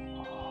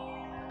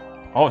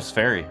 Oh, it's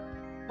fairy.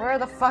 Where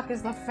the fuck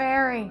is the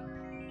fairy?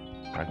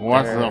 Right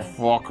What there. the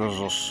fuck is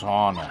a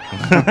sauna?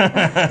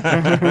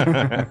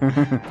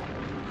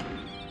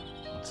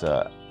 It's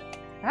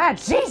Ah,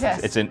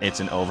 Jesus! it's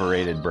an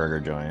overrated burger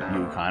joint.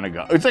 You kind of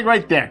got. It's like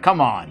right there.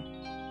 Come on.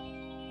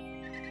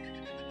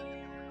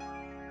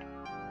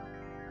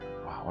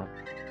 Wow, what a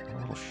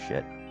little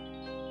shit.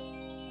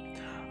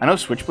 I know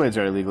switchblades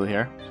are illegal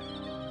here.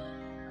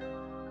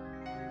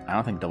 I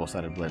don't think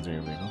double-sided blades are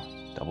illegal.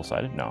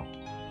 Double-sided? No.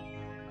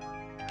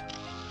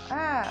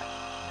 Ah.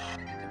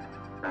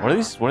 What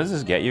does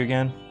this get you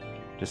again?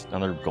 Just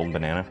another golden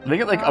banana? I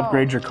think it like Oh.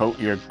 upgrades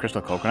your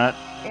crystal coconut.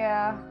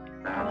 Yeah.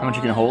 How much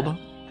you can hold?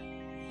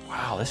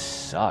 Wow, this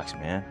sucks,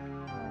 man.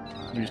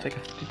 You just take a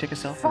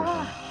selfie. Fuck.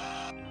 With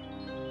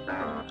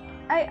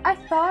I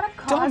thought of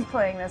Don't-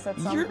 cosplaying this at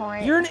some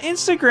point. You're an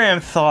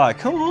Instagram thought.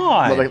 Come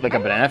on. it. Like a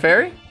banana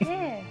fairy?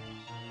 Yeah.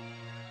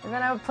 And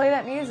then I would play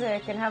that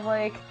music and have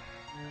like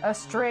a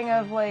string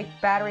of like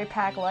battery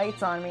pack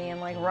lights on me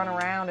and like run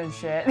around and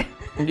shit.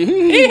 Can't take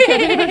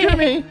a picture of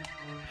me.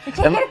 You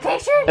can't get a picture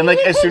of me? And like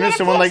You as soon can't as get a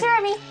someone like picture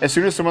of me? as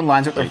soon as someone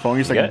lines up their phone,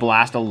 you just you get like it?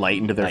 blast a light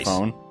into their Nice.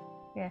 phone.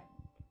 Yeah.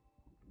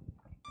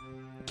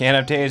 Can't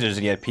have tasers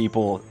and yet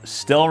people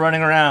still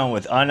running around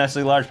with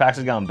unnecessarily large packs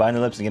of gum, biting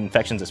their lips and get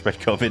infections that spread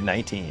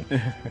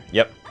COVID-19.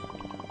 Yep.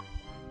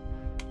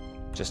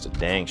 Just a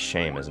dang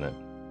shame, isn't it?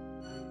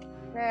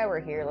 Yeah, we're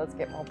here. Let's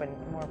get more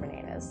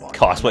bananas.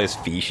 Cosplay as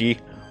Fishy.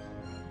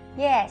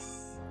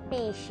 Yes,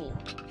 fishy.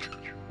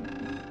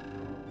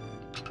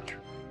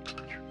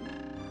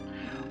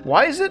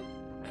 Why is it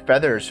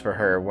feathers for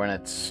her when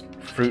it's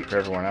fruit for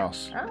everyone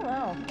else? I don't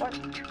know. What?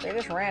 They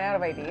just ran out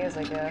of ideas,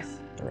 I guess.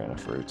 Random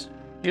fruits.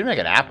 You'd make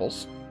it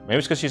apples. Maybe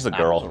it's because she's the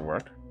Apples would girl.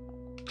 work.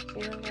 She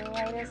was as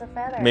white as a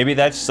feather. Maybe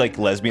that's like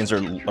lesbians are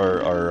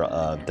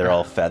they're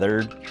all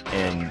feathered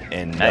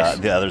and Nice.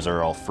 the others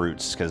are all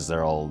fruits because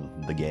they're all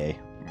the gay.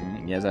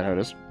 Yeah, is that how it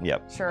is?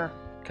 Yep. Sure.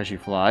 Because she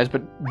flies,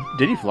 but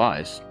Diddy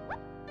flies.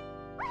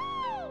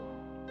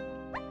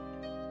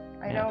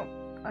 I don't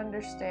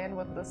understand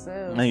what this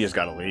is. Then you just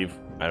gotta leave.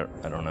 I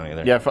don't know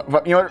either. Yeah,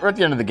 you know what? We're at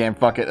the end of the game.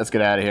 Fuck it. Let's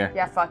get out of here.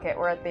 Yeah, fuck it.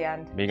 We're at the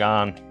end. Be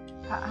gone.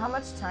 How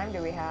much time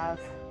do we have?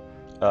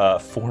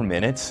 4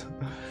 minutes.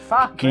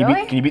 Fuck, Can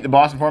really? you beat the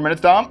boss in 4 minutes,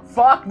 Dom?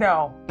 Fuck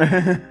no.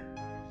 Okay,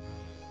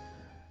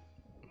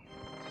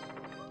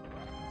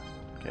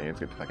 let's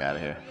get the fuck out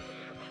of here.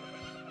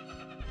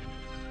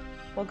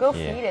 We'll go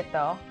Yeah. feed it,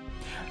 though.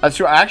 That's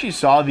true. I actually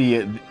saw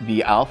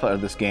the alpha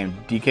of this game.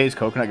 DK's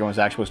coconut gun was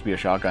actually supposed to be a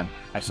shotgun.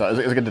 I saw it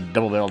was like a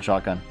double-barreled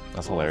shotgun.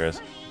 That's hilarious.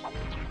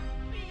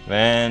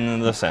 Then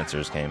the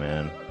sensors came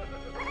in.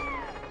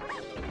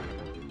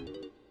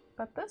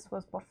 But this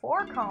was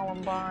before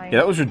Columbine. Yeah,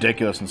 that was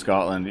ridiculous in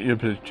Scotland. You have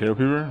potato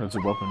peeler? That's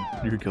a weapon.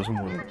 You could kill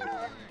someone with it.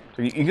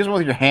 So you can kill someone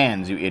with your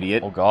hands, you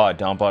idiot. Oh god,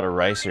 Don bought a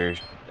ricer.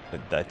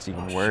 That's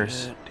even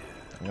worse. Shit.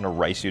 I'm gonna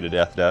rice you to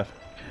death, Dev.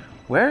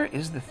 Where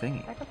is the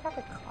thingy? I could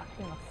probably clock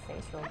you in the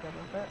face real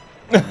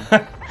good with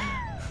it.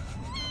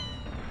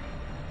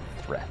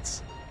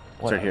 Threats.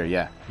 It's right here.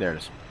 Yeah, there it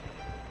is.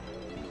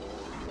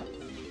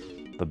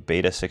 The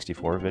Beta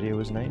 64 video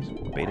was nice.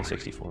 Beta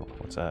 64,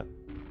 what's that?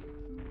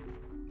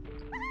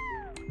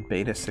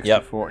 Beta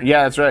 64.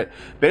 Yeah, that's right.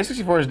 Beta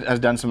 64 has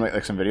done some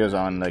like some videos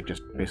on like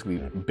just basically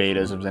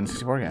betas of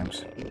N64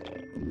 games.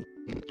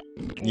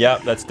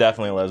 Yep, that's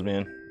definitely a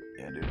lesbian.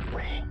 Yeah, dude.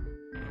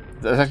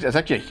 That's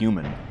actually a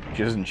human.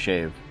 She doesn't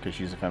shave because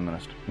she's a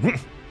feminist.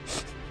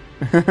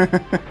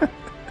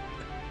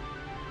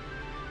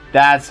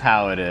 That's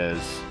how it is.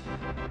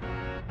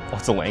 Oh,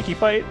 it's a lanky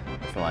fight?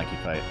 It's the lanky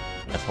fight.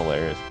 That's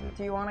hilarious.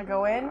 Do you want to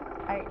go in?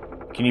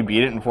 Can you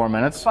beat it in 4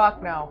 minutes?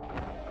 Fuck no.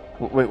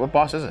 Wait, what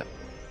boss is it?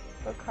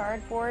 The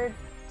cardboard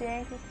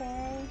Yankee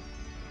King?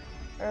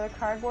 Or the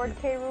cardboard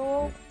K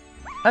Rule?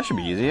 That should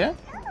be easy, yeah?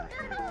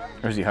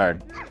 Or is he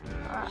hard?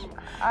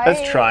 I,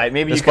 Let's try it.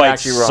 Maybe This you can fight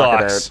actually rock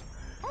sucks. it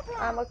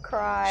I'm a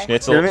cry.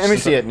 Schnitzel. out. Let me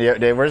see it. Yeah,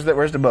 Dave, where's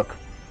the book?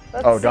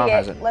 Let's Oh, see Dom it.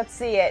 has it. Let's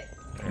see it.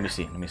 Let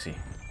me see.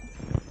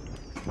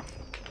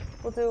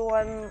 We'll do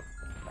one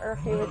or a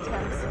few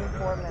attempts in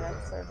 4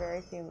 minutes, or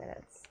very few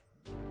minutes.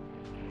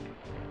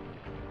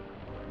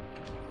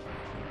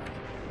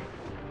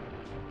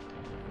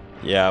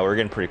 Yeah, we're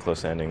getting pretty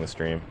close to ending the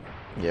stream.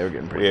 Yeah, we're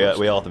getting pretty close.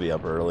 We all have to be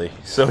up early,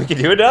 so we can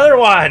do another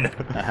one.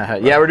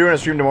 Yeah, we're doing a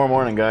stream tomorrow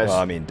morning, guys. Well,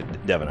 I mean,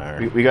 Dev and I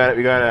are. We got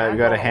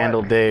to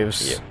handle work.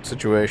 Dave's Yep.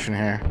 situation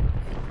here.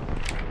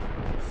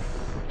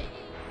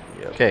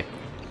 Yep. Okay.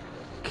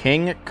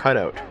 King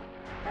cutout.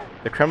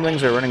 The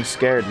Kremlings are running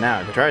scared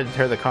now. To try to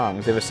deter the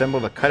Kongs, they've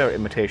assembled a cutout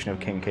imitation of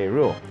King K.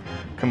 Rool,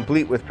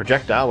 complete with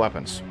projectile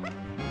weapons.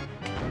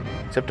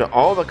 It's up to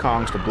all the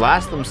Kongs to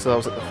blast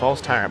themselves at the false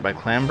tyrant by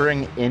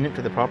clambering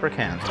into the proper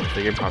cans and the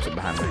figure pops it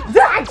behind them.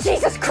 Ah,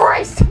 Jesus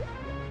Christ!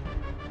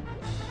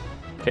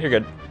 Okay, you're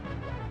good.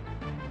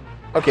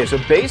 Okay, so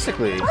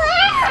basically,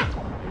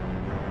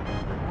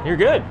 You're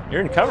good.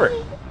 You're in cover.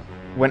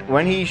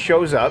 when he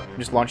shows up,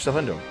 just launch yourself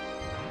into him.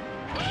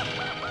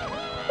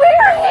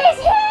 Where is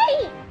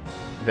he?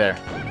 There.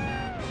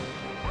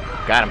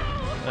 Got him.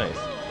 Nice.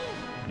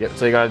 Yep,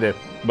 that's all you gotta do.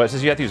 But it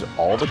says you have to use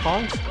all the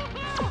Kongs?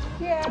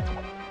 Yeah.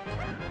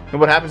 And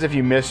what happens if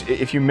you miss?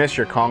 If you miss,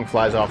 your Kong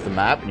flies off the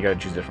map, and you gotta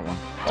choose a different one.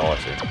 Oh, I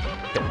see.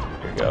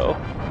 Okay, here you go.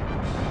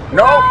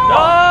 No!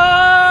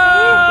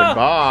 Ah!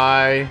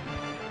 Goodbye.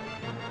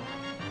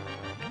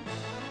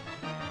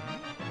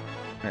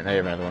 Alright, now you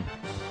have another one.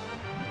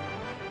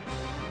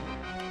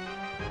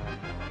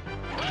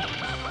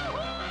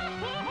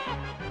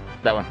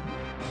 That one.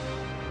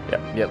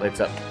 Yep, yeah, lights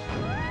up.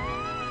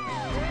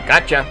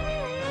 Gotcha.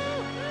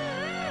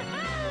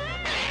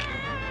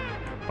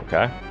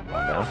 Okay.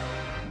 One down.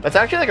 That's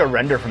actually like a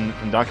render from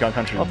Donkey Kong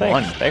Country Oh, 1.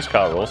 thanks. Thanks,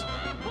 Kyle Rules.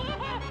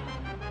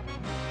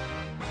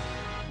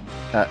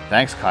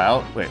 Thanks,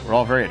 Kyle. Wait, we're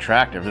all very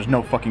attractive. There's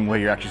no fucking way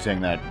you're actually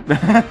saying that.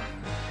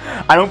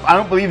 I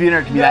don't believe the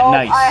internet can be that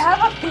nice. I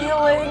have a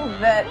feeling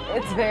that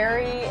it's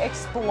very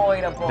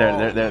exploitable.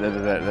 There.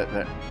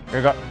 Here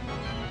you go.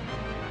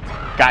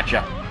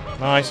 Gotcha.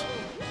 Nice.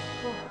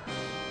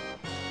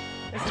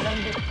 This is gonna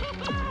be-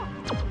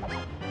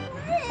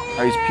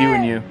 Oh, he's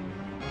pewing you.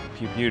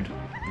 Pewed.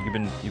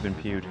 You've been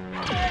pewed.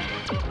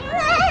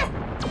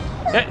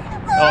 Hey.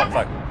 Oh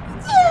fuck.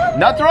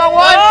 Not the wrong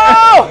one!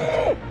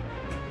 Oh!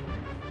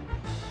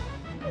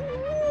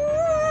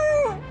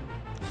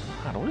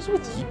 What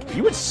is with you?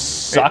 You would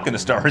suck in the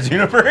Star Wars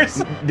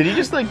universe. Did he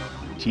just like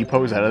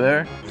T-pose out of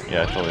there?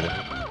 Yeah, I totally did.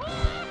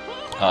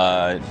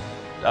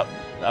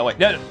 Oh, wait,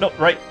 no,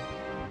 right.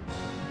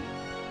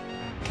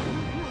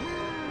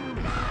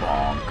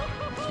 Bonk.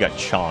 You got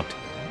chonked.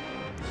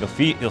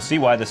 You'll see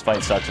why this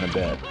fight sucks in a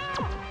bit.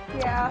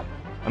 Yeah.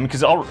 I mean,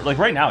 because like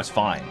right now it's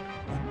fine.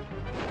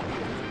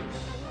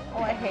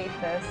 Oh, I hate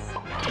this.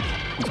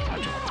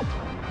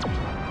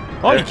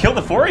 Oh, he killed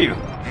it for you.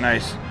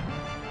 Nice.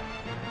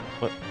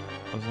 What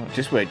was that?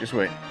 Just wait.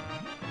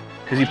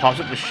 Because he pops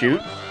up to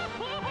shoot,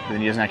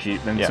 then he doesn't actually.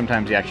 Then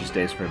sometimes he actually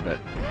stays for a bit.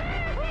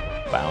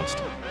 Bounced.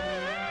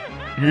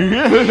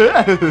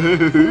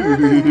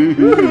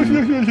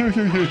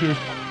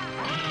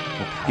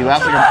 He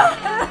laughs like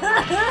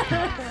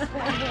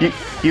a.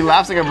 he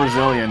laughs like a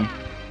Brazilian.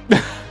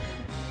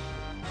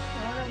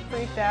 I'm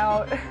freaked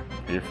out.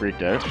 You're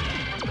freaked out.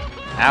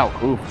 Ow!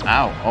 Oof!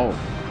 Ow! Oh.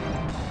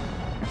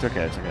 It's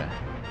okay.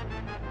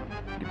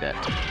 Get that.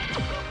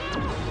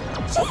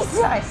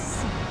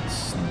 Jesus!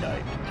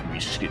 Snipe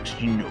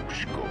 360 no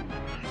scope.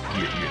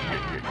 Yeah.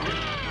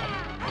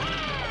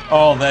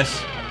 Oh,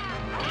 this.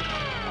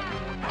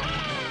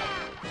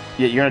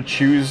 Yeah, you're gonna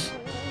choose.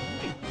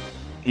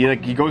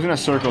 He goes in a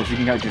circle, so you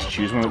can kind of just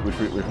choose one with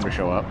him to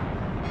show up.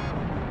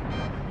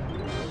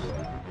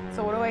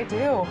 So what do I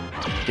do?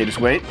 Okay, just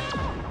wait.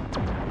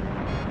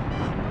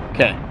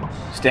 Okay,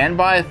 stand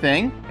by a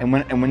thing, and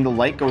when the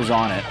light goes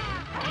on it,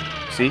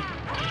 see?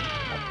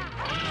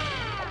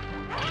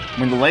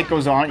 When the light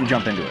goes on it, you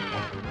jump into it.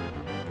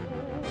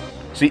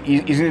 See,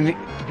 he's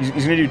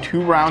gonna do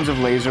 2 rounds of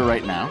laser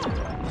right now.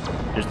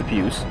 There's the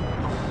fuse.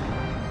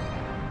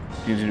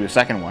 He's gonna do a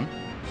second one.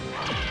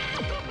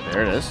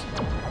 There it is.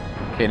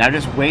 Okay, now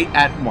just wait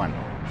at 1.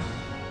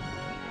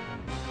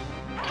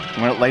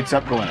 And when it lights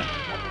up, go in it.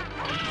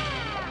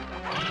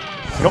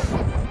 Nope.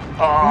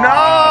 Oh.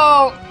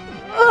 No!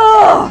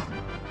 Ugh!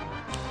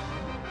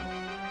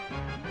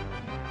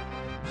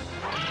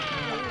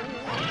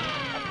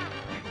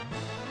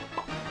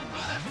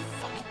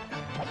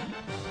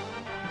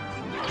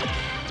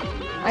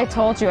 I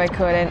told you I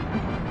couldn't.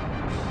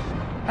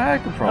 I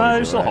could probably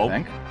there's do it, still hope.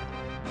 I think.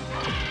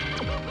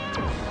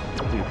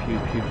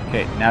 Pew.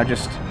 Okay, now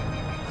just...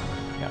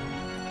 Yeah.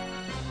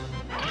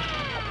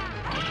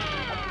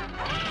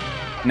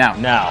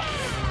 Now.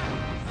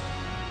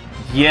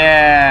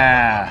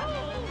 Yeah!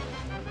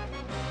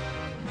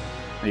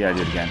 You gotta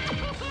do it again.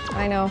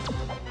 I know.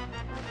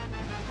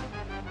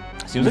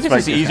 Seems like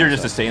it's easier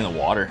just to stay in the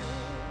water.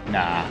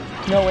 Nah.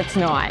 No, it's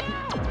not.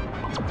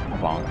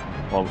 Bonk.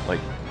 Well, like,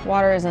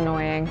 Water is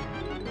annoying.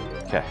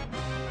 okay.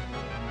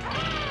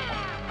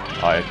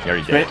 Oh, he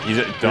already did. He's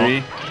at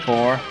 3,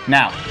 4,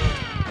 now.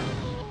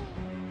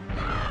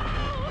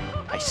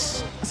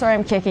 Nice. Sorry,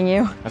 I'm kicking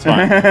you. That's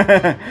fine.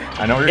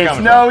 I know where you're It's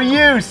coming no from.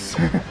 use!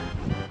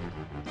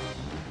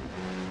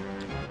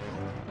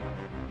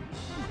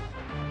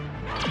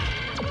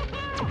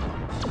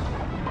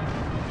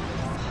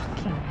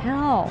 Fucking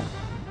hell.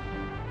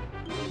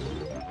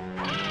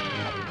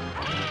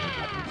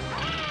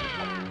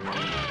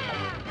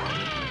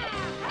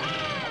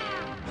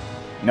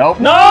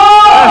 Nope.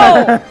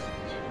 No!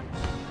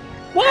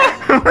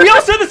 What? We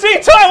all said the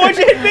same time. Why'd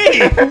you hit me?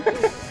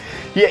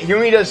 Yeah, he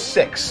only does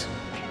 6.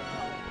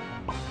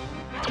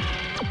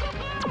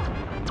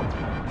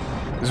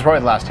 This is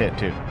probably the last hit,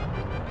 too.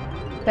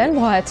 Then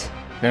what?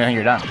 Then I think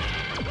you're done.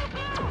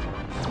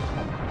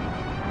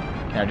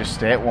 Now just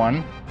stay at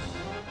 1.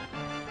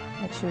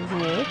 I choose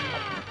you.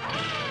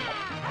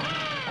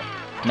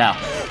 Now.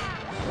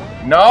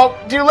 Nope,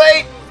 too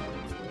late!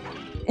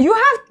 You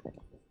have...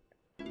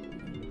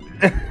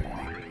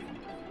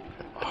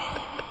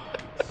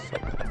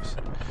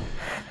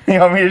 You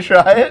want me to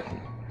try it?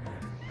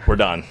 We're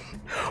done.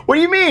 What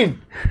do you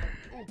mean?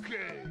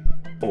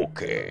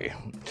 Okay.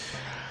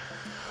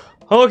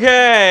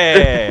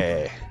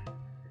 Okay.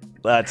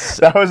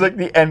 That was like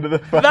the end of the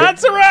fight.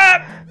 That's a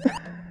wrap.